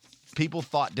different. People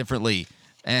thought differently.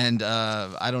 And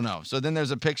I don't know. So then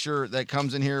there's a picture that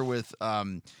comes in here with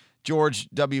George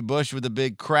W. Bush with a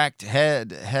big cracked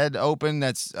head open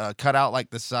that's cut out like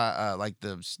the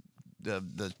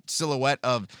silhouette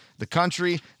of the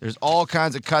country. There's all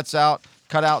kinds of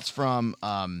cutouts from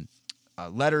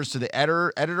letters to the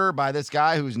editor by this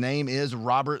guy whose name is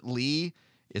Robert Lee.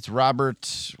 It's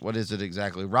Robert, what is it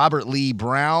exactly? Robert Lee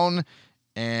Brown.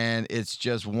 And it's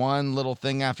just one little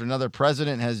thing after another.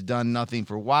 President has done nothing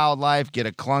for wildlife. Get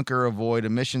a clunker, avoid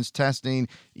emissions testing,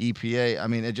 EPA. I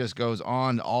mean, it just goes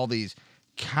on to all these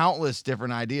countless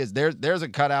different ideas. There's a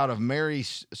cutout of Mary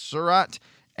Surratt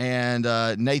and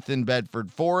Nathan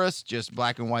Bedford Forrest, just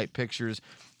black and white pictures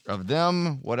of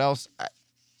them. What else?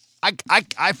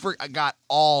 I forgot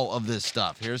all of this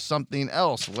stuff. Here's something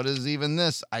else. What is even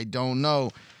this? I don't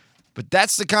know. But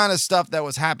that's the kind of stuff that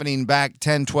was happening back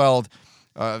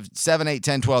 7, 8,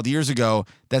 10, 12 years ago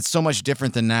that's so much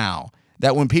different than now.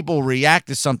 That when people react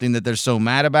to something that they're so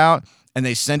mad about and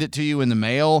they send it to you in the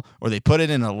mail or they put it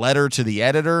in a letter to the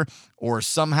editor or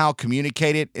somehow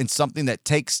communicate it in something that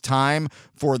takes time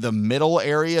for the middle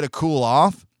area to cool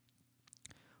off.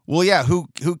 Well, yeah, who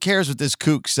cares what this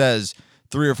kook says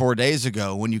 3 or 4 days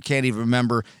ago when you can't even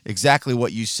remember exactly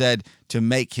what you said to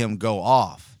make him go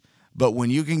off. But when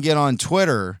you can get on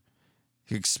Twitter,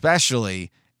 especially,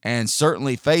 and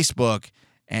certainly Facebook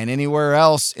and anywhere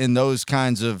else in those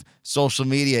kinds of social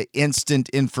media, instant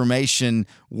information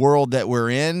world that we're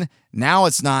in, now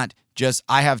it's not just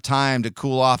I have time to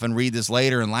cool off and read this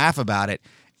later and laugh about it.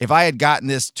 if I had gotten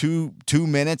this two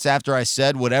minutes after I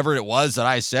said whatever it was that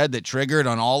I said that triggered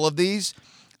on all of these,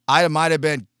 I might have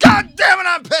been, God damn it,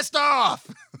 I'm pissed off.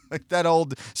 Like that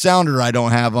old sounder I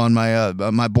don't have on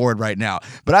my board right now.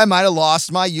 But I might have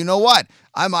lost my, you know what?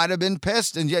 I might have been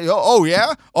pissed. And oh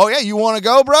yeah, you want to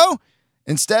go, bro?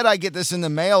 Instead, I get this in the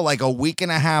mail like a week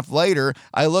and a half later.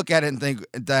 I look at it and think,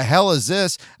 the hell is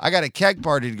this? I got a keg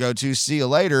party to go to. See you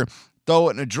later. Throw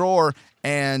it in a drawer,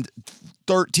 and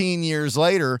 13 years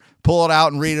later, pull it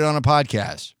out and read it on a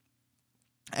podcast.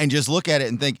 And just look at it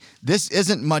and think, this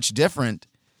isn't much different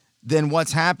than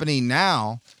what's happening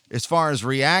now as far as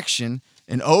reaction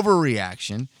and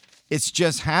overreaction. It's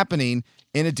just happening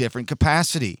in a different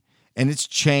capacity. And it's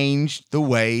changed the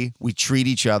way we treat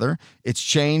each other. It's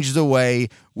changed the way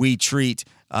we treat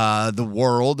the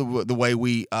world, the way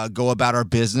we go about our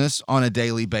business on a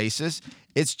daily basis.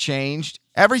 It's changed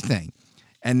everything.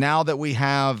 And now that we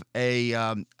have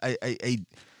an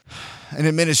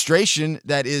administration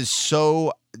that is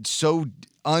so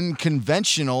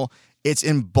unconventional, it's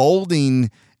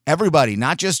emboldening everybody,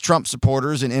 not just Trump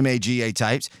supporters and MAGA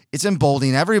types. It's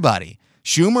emboldening everybody.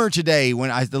 Schumer today,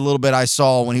 the little bit I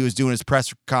saw when he was doing his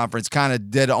press conference, kind of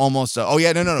did almost no,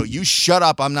 you shut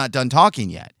up, I'm not done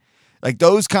talking yet. Like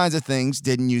those kinds of things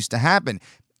didn't used to happen.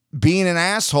 Being an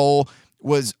asshole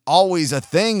was always a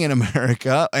thing in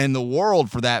America and the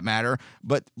world for that matter.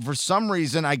 But for some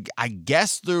reason, I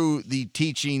guess through the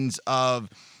teachings of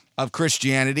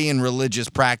Christianity and religious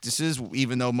practices,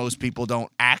 even though most people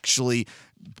don't actually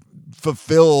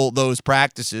fulfill those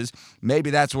practices, maybe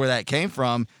that's where that came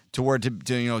from,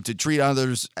 to treat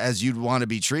others as you'd want to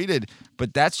be treated.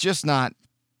 But that's just not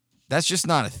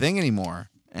a thing anymore.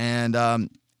 And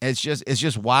it's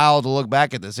just wild to look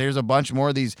back at this. Here's a bunch more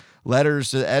of these letters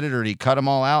to the editor. He cut them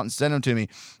all out and sent them to me.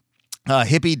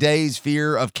 Hippie days,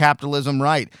 fear of capitalism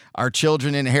right. Our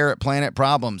children inherit planet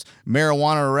problems.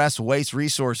 Marijuana arrests waste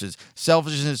resources.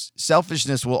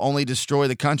 Selfishness will only destroy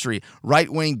the country.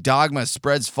 Right-wing dogma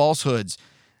spreads falsehoods.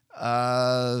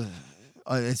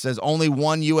 It says only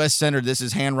one U.S. senator. This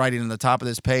is handwriting on the top of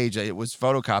this page. It was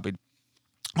photocopied.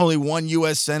 Only one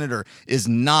U.S. senator is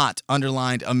not,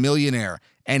 underlined, a millionaire,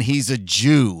 and he's a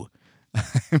Jew.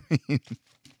 I mean,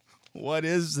 what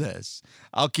is this?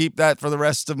 I'll keep that for the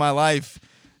rest of my life.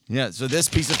 Yeah, so this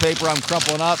piece of paper I'm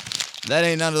crumpling up, that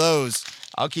ain't none of those.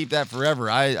 I'll keep that forever.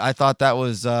 I thought that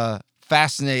was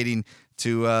fascinating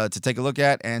to take a look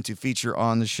at and to feature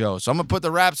on the show. So I'm going to put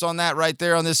the wraps on that right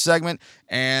there on this segment.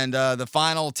 And the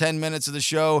final 10 minutes of the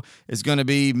show is going to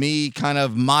be me kind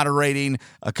of moderating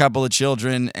a couple of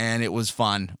children, and it was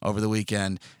fun over the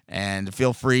weekend. And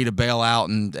feel free to bail out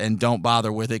and don't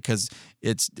bother with it because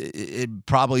it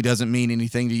probably doesn't mean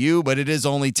anything to you, but it is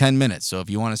only 10 minutes. So if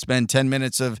you want to spend 10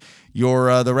 minutes of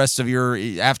your the rest of your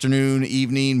afternoon,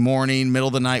 evening, morning, middle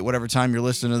of the night, whatever time you're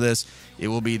listening to this, it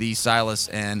will be the Silas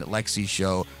and Lexi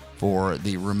show for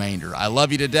the remainder. I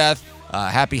love you to death.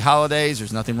 Happy holidays.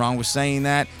 There's nothing wrong with saying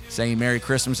that. Saying Merry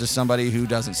Christmas to somebody who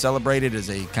doesn't celebrate it is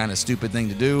a kind of stupid thing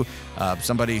to do.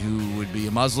 Somebody who would be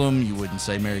a Muslim, you wouldn't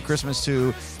say Merry Christmas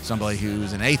to. Somebody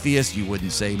who's an atheist, you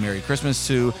wouldn't say Merry Christmas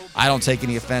to. I don't take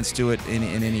any offense to it in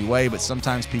any way, but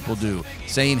sometimes people do.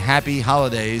 Saying Happy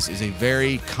Holidays is a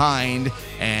very kind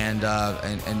and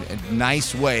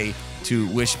nice way to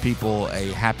wish people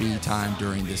a happy time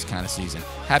during this kind of season.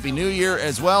 Happy New Year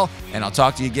as well, and I'll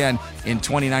talk to you again in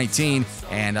 2019.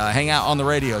 And hang out on the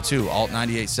radio too, Alt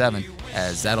 98.7,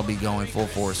 as that'll be going full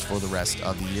force for the rest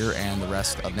of the year and the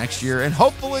rest of next year. And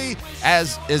hopefully,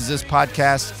 as is this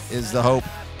podcast, is the hope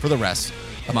for the rest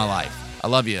of my life. I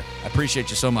love you. I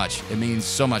appreciate you so much. It means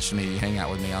so much to me to hang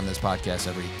out with me on this podcast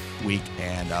every week,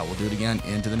 and we'll do it again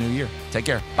into the new year. Take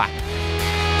care. Bye.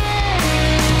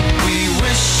 We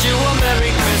wish you a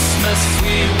Merry Christmas.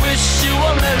 We wish you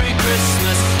a Merry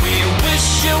Christmas. We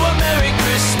wish you a Merry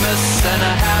Christmas and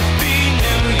a Happy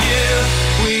New Year.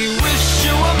 We wish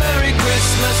you a Merry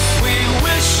Christmas. We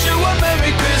wish you a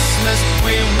Merry Christmas.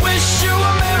 We wish you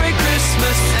a Merry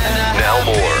Christmas and a Now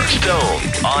Happy more Stone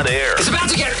on Air. It's about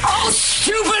to get all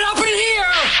stupid up in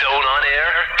here.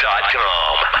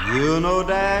 StoneOnAir.com. You know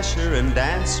Dasher and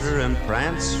Dancer and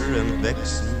Prancer and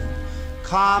Vixen,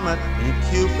 Comet and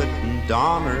Cupid and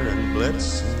Donner and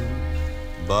Blitzen.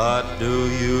 But do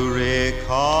you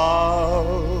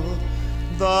recall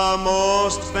the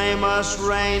most famous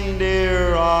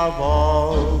reindeer of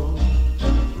all?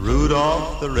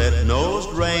 Rudolph the red-nosed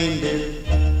reindeer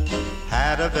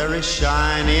had a very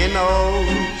shiny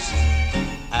nose,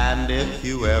 and if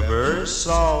you ever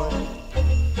saw it,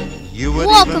 you would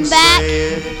Welcome even back.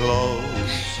 say it glows.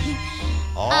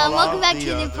 Welcome back to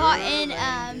the Parton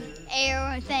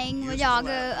air thing where y'all go.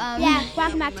 Yeah,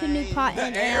 welcome back to a new part. The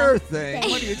air thing?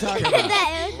 What are you talking about? The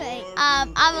air thing.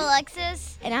 I'm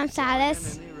Alexis. And I'm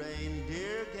Silas.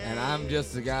 And I'm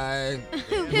just the guy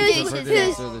Who's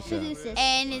producer of the show.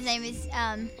 And his name is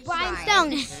Brian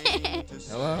Stone.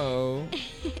 Hello,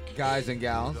 guys and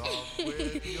gals.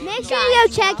 Make sure you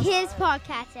check his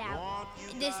podcast out.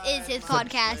 This is his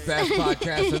podcast. Best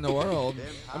podcast in the world.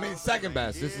 I mean, second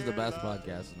best. This is the best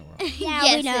podcast in the world. Yeah,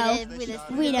 Yes, we know. it is.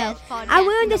 We know. I'm I'm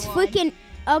wearing this freaking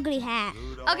ugly hat.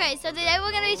 Okay, so today we're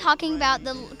going to be talking about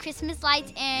the Christmas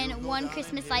lights and one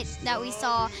Christmas light that we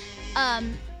saw a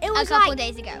couple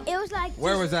days ago. It was like.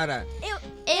 Where was that at? It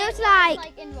was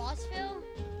like in Rossville.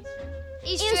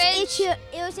 East it Ridge.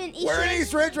 was in East We're Ridge. in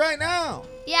East Ridge right now.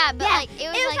 Yeah, but like it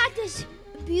was like this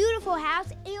beautiful house.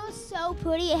 It was so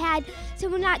pretty. It had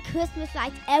some like Christmas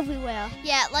lights everywhere.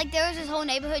 Yeah, like there was this whole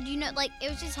neighborhood, like it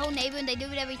was this whole neighborhood, they do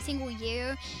it every single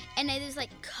year, and they just like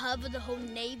cover the whole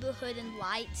neighborhood in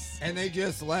lights. And they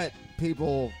just let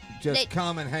people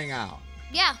come and hang out.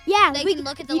 Yeah, they can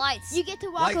look at the lights. You get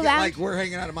to walk around. Like we're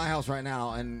hanging out at my house right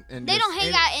now, and they don't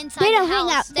hang out inside. They don't the hang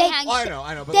house. out. They hang.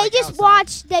 I know. But they like just outside.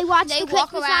 watch. They watch They the walk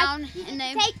Christmas around lights. and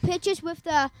they take pictures with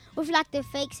the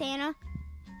fake Santa.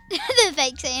 The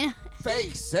fake Santa.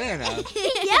 Fake Santa.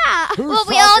 Yeah. Well,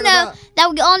 we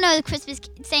all know the Christmas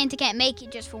Santa can't make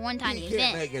it just for one tiny You event.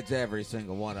 can't make it to every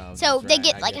single one of them. So That's they right,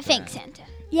 get I like a fake that. Santa.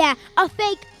 Yeah, a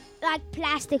fake like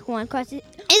plastic one, cause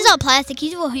It's not plastic.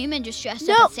 He's a real human just dressed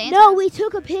up as Santa. No, we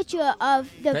took a picture of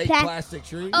the Fake plastic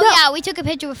tree. Oh yeah, we took a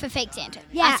picture with a fake Santa.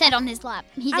 Yeah. I sat on his lap.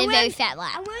 He's I'm a very wearing- fat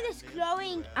lap. I'm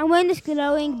wearing this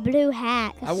glowing blue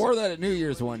hat. I wore that at New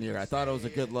Year's one year. I thought it was a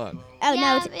good look. Oh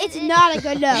Yeah, no, it's not a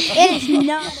good look. It is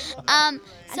not.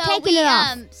 So taking we it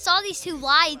off. saw these two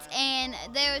lights, and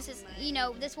there was this,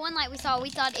 this one light we saw. We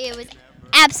thought it was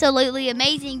absolutely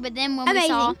amazing, but then when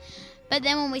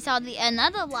we saw the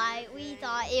another light, we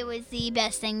thought it was the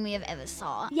best thing we have ever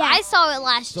saw. Yeah. I saw it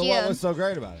last So year. what was so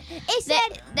great about it? It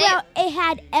said, it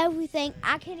had everything.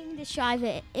 I can't even describe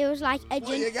it. It was like a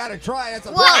Well, you gotta try. That's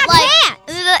a Well, I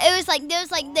it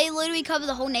was like they literally covered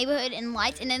the whole neighborhood in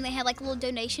lights, and then they had like little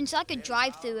donations, so like a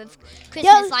drive-through of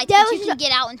Christmas lights, there but you was can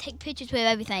get out and take pictures with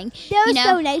everything. There was you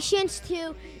know? donations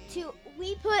to.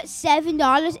 We put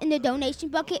 $7 in the donation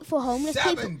bucket for homeless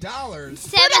people. $7.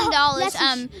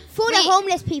 $7. For the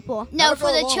homeless people. No, That'll for go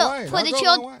a the long way. for the That'll go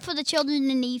a long way. for the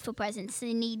children in need, for presents,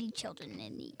 the needy children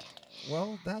in need.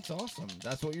 Well, that's awesome.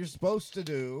 That's what you're supposed to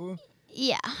do.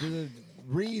 Yeah. The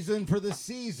reason for the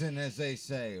season, as they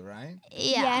say, right?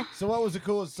 Yeah. So what was the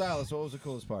coolest, Silas? What was the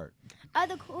coolest part?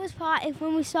 The coolest part is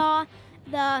when we saw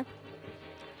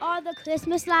all the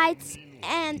Christmas lights,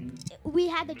 and we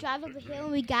had to drive up a hill,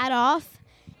 and we got off,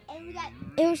 and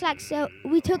it was like, so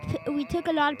we took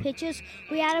a lot of pictures.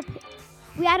 We had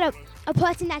a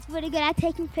person that's really good at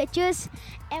taking pictures,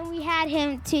 and we had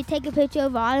him to take a picture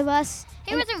of all of us.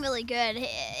 He wasn't really good.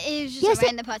 He was just Yes, a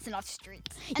random person off the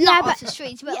streets. Yeah, Not but- off the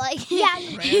streets, but like Yeah,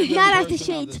 not off the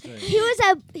streets. He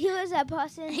was a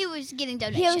person. he was getting He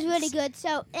donations. was really good.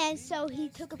 So he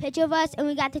took a picture of us, and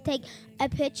we got to take a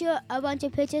bunch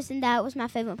of pictures, and that was my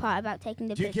favorite part about taking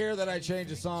the Do you picture. care that I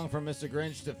changed the song from Mr.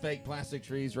 Grinch to Fake Plastic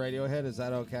Trees Radiohead? Is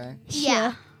that okay?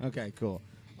 Yeah. Okay, cool.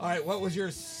 All right, what was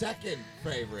your second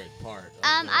favorite part?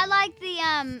 I liked the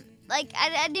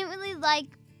I didn't really like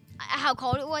how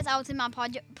cold it was. I was in my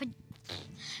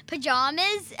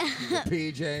pajamas. Your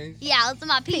PJs? Yeah, I was in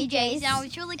my PJs, and I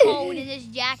was really cold in this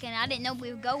jacket, and I didn't know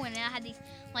we were going, and I had these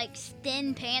like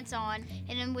thin pants on,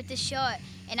 and then with the shirt,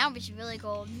 and I was really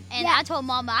cold. And Yeah. I told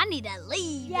Mama I need to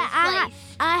leave Yeah, this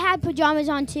place. I had pajamas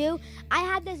on too. I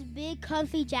had this big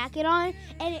comfy jacket on,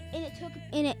 and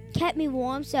it kept me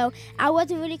warm. So I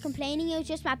wasn't really complaining. It was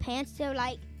just my pants were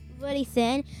like really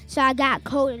thin, so I got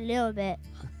cold a little bit.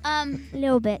 A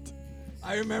little bit.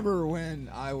 I remember when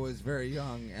I was very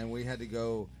young and we had to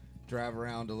go drive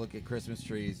around to look at Christmas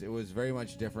trees. It was very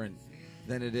much different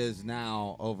than it is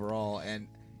now overall. And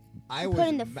I was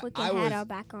Putting the freaking hat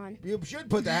back on. You should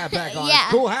put the hat back on. Yeah.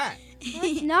 It's a cool hat. No,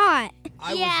 it's not.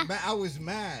 I was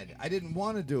mad. I didn't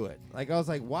want to do it. Like I was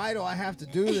like, why do I have to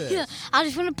do this? I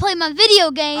just want to play my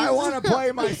video games. I want to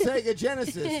play my Sega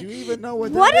Genesis. You even know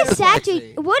what What that is that?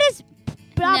 Lexi? What is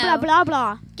blah No. blah blah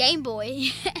blah? Game Boy.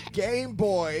 Game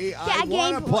Boy. I Game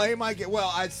want to Boy. play my game.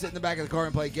 Well, I'd sit in the back of the car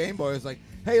and play Game Boy. I was like,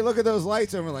 hey, look at those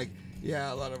lights. And we're like,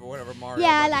 yeah, a lot of whatever Mario. Yeah,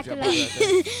 I about like to the jump over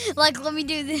that thing. Like, let me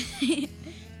do this.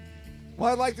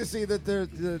 Well, I'd like to see that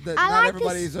that I not like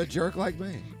everybody's a jerk like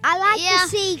me. I like Yeah. to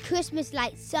see Christmas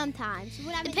lights sometimes.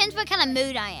 When I'm Depends what kind of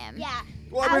mood I am. Yeah,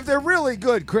 Well, I mean, if they're really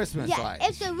good Christmas lights.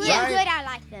 If they're really right? good, I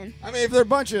like them. I mean, if they're a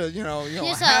bunch of,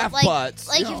 Just, half butts.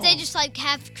 Like you if know. they just like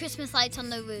have Christmas lights on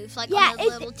the roof, like Yeah, on the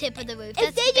if- little tip of the roof.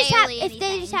 If That's they just have, barely if they just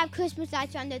anything. have Christmas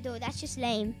lights on their door, that's just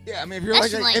lame. Yeah, I mean, if you're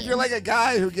That's like if you're lame. like a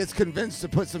guy who gets convinced to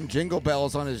put some jingle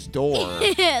bells on his door.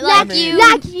 like I mean,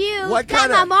 Like you. What Not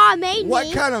kind my of mom made what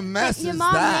me. kind of mess Your is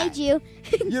mom that? made you.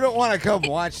 You don't want to come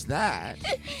watch that.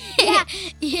 Yeah.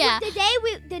 Yeah.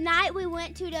 The night we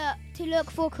went to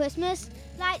look for Christmas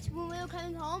lights when we were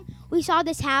coming home, we saw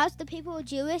this house. The people were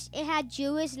Jewish. It had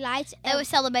Jewish lights. They were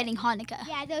celebrating Hanukkah.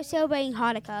 Yeah, they were celebrating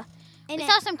Hanukkah. And We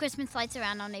saw some Christmas lights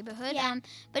around our neighborhood, Yeah.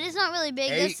 but it's not really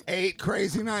big. Eight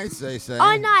crazy nights, they say.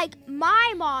 unlike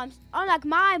my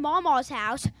mama's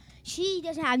house, she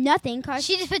doesn't have nothing. Cause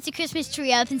She just puts a Christmas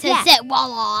tree up and says, Yeah. "Set,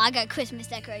 voila, I got Christmas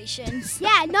decorations."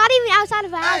 yeah, not even outside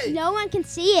of her house. Hey. No one can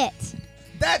see it.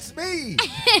 That's me.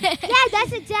 Yeah,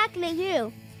 that's exactly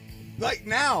you. Like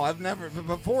now, I've never.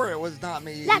 Before it was not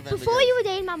me. Like even before because- you were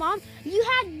dating my mom, you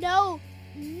had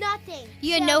nothing.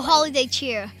 You had no holiday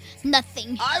cheer,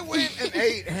 nothing. I went and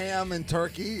ate ham and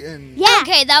turkey and. Yeah.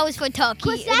 Okay, that was for turkey.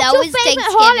 'Cause that's That your was favorite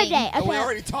Thanksgiving. holiday. Oh, we Okay.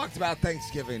 already talked about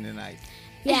Thanksgiving tonight.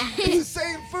 Yeah. It's the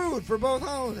same food for both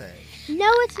holidays.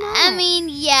 No, it's not. I mean,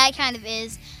 yeah, it kind of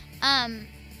is.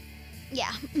 Yeah.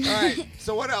 All right.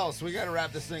 So what else? We got to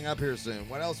wrap this thing up here soon.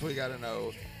 What else we got to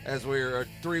know as we're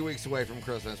 3 weeks away from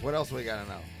Christmas? What else we got to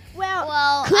know? well,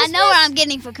 Well, I Christmas? know what I'm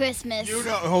getting for Christmas. You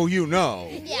know. Oh, you know.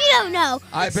 Yeah. you don't know.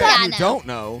 I So- bet Yeah, I you know. don't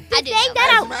know. I do thing know.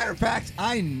 that As a matter of fact,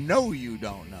 I know you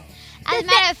don't know. As a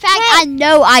matter of fact, I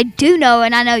know I do know,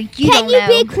 and I know you Can don't you know.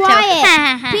 be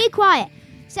quiet? Be quiet.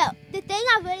 So the thing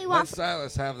I really Let want,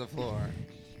 Silas have the floor.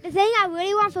 the thing I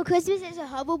really want for Christmas is a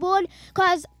hoverboard,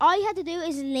 cause all you have to do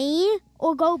is lean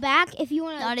or go back if you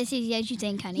want Not to. as easy as you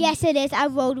think, honey. Yes, it is. I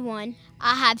rode one,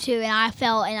 I have to, and I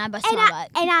fell, and I busted and my butt.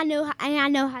 I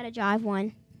know how to drive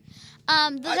one. The I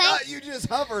thing. thought you just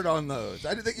hovered on those.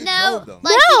 I didn't think you No, drove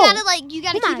them. like you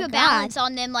gotta Oh keep my your God. balance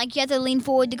on them. Like you have to lean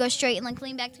forward to go straight, and like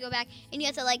lean back to go back, and you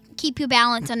have to like keep your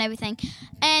balance on everything.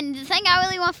 And the thing I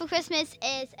really want for Christmas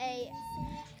is a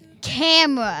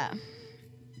camera.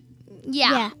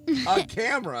 Yeah. A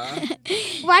camera?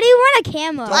 Why do you want a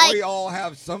camera? Don't we all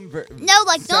have some... No,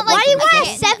 like not like Why do you want a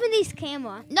okay, 70s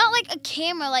camera? not like a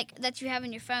camera like that you have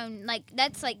on your phone. Like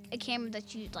that's like a camera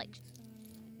that you like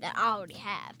that I already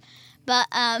have. But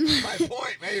My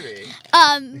point, maybe.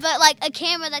 but like a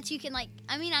camera that you can like.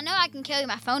 I mean, I know I can carry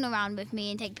my phone around with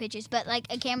me and take pictures, but like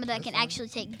a camera that can actually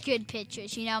take good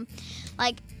pictures. You know,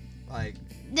 like Like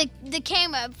the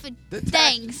camera for the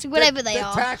things, whatever they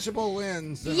are. Detachable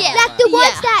lens. and Yeah. all Like the that.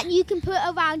 ones Yeah. that you can put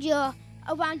around your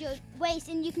waist,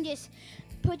 and you can just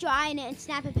put your eye in it and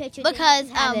snap a picture. Because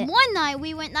and have it. one night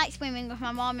we went night swimming with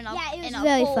my mom in a, Yeah, it was in a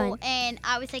very pool, fun. and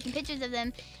I was taking pictures of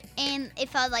them. And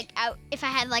if I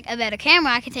had like a better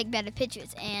camera, I could take better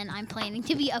pictures. And I'm planning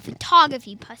to be a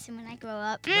photography person when I grow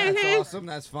up. That's awesome.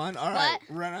 That's fun. All right.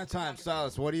 Run out of time.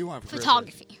 Silas, what do you want for Christmas?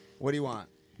 Photography. What do you want?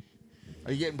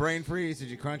 Are you getting brain freeze? Did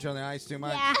you crunch on the ice too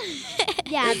much? Yeah.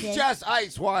 Yeah, I It's did. just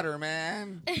ice water,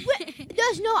 man.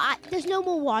 There's no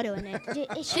more water in it.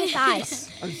 It's just ice.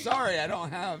 I'm sorry, I don't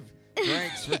have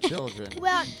drinks for children.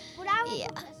 Well, what I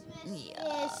want for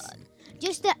Christmas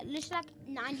is just like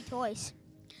 90 toys.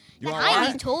 You want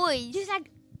 90 what? toys. Just like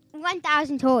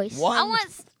 1,000 toys.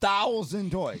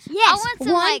 1,000 toys. Yes, I want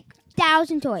some like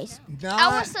 1,000 toys. I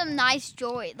want some nice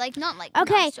joy, like not like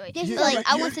Okay, nice joy, this but is like like-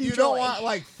 I want some You joy. don't want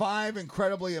like 5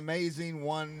 incredibly amazing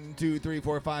 1, 2, 3,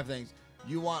 4, 5 things.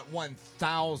 You want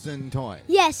 1,000 toys.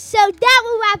 Yes, so that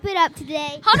will wrap it up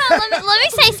today. Hold on, let me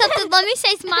say something. Let me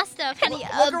say my stuff, honey.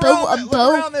 Look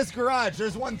around this garage.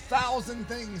 There's 1,000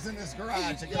 things in this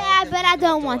garage. Yeah, but I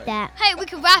don't want that. Hey, we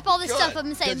can wrap all this Good, stuff up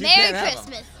and say 'cause you Merry can't have 'em.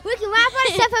 Christmas. We can wrap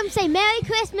our stuff up and say Merry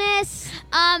Christmas.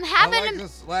 Have I an like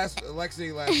this Lexi last word.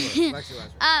 Lexi last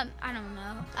word. I don't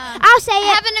know. I'll say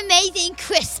it. Have an amazing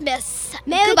Christmas.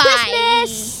 Merry Goodbye.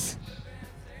 Christmas.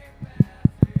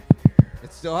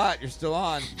 It's still hot. You're still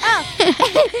on. Have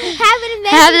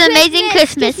an amazing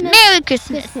Christmas. Merry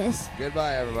Christmas. Christmas.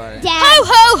 Goodbye, everybody. Dad.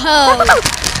 Ho ho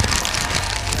ho.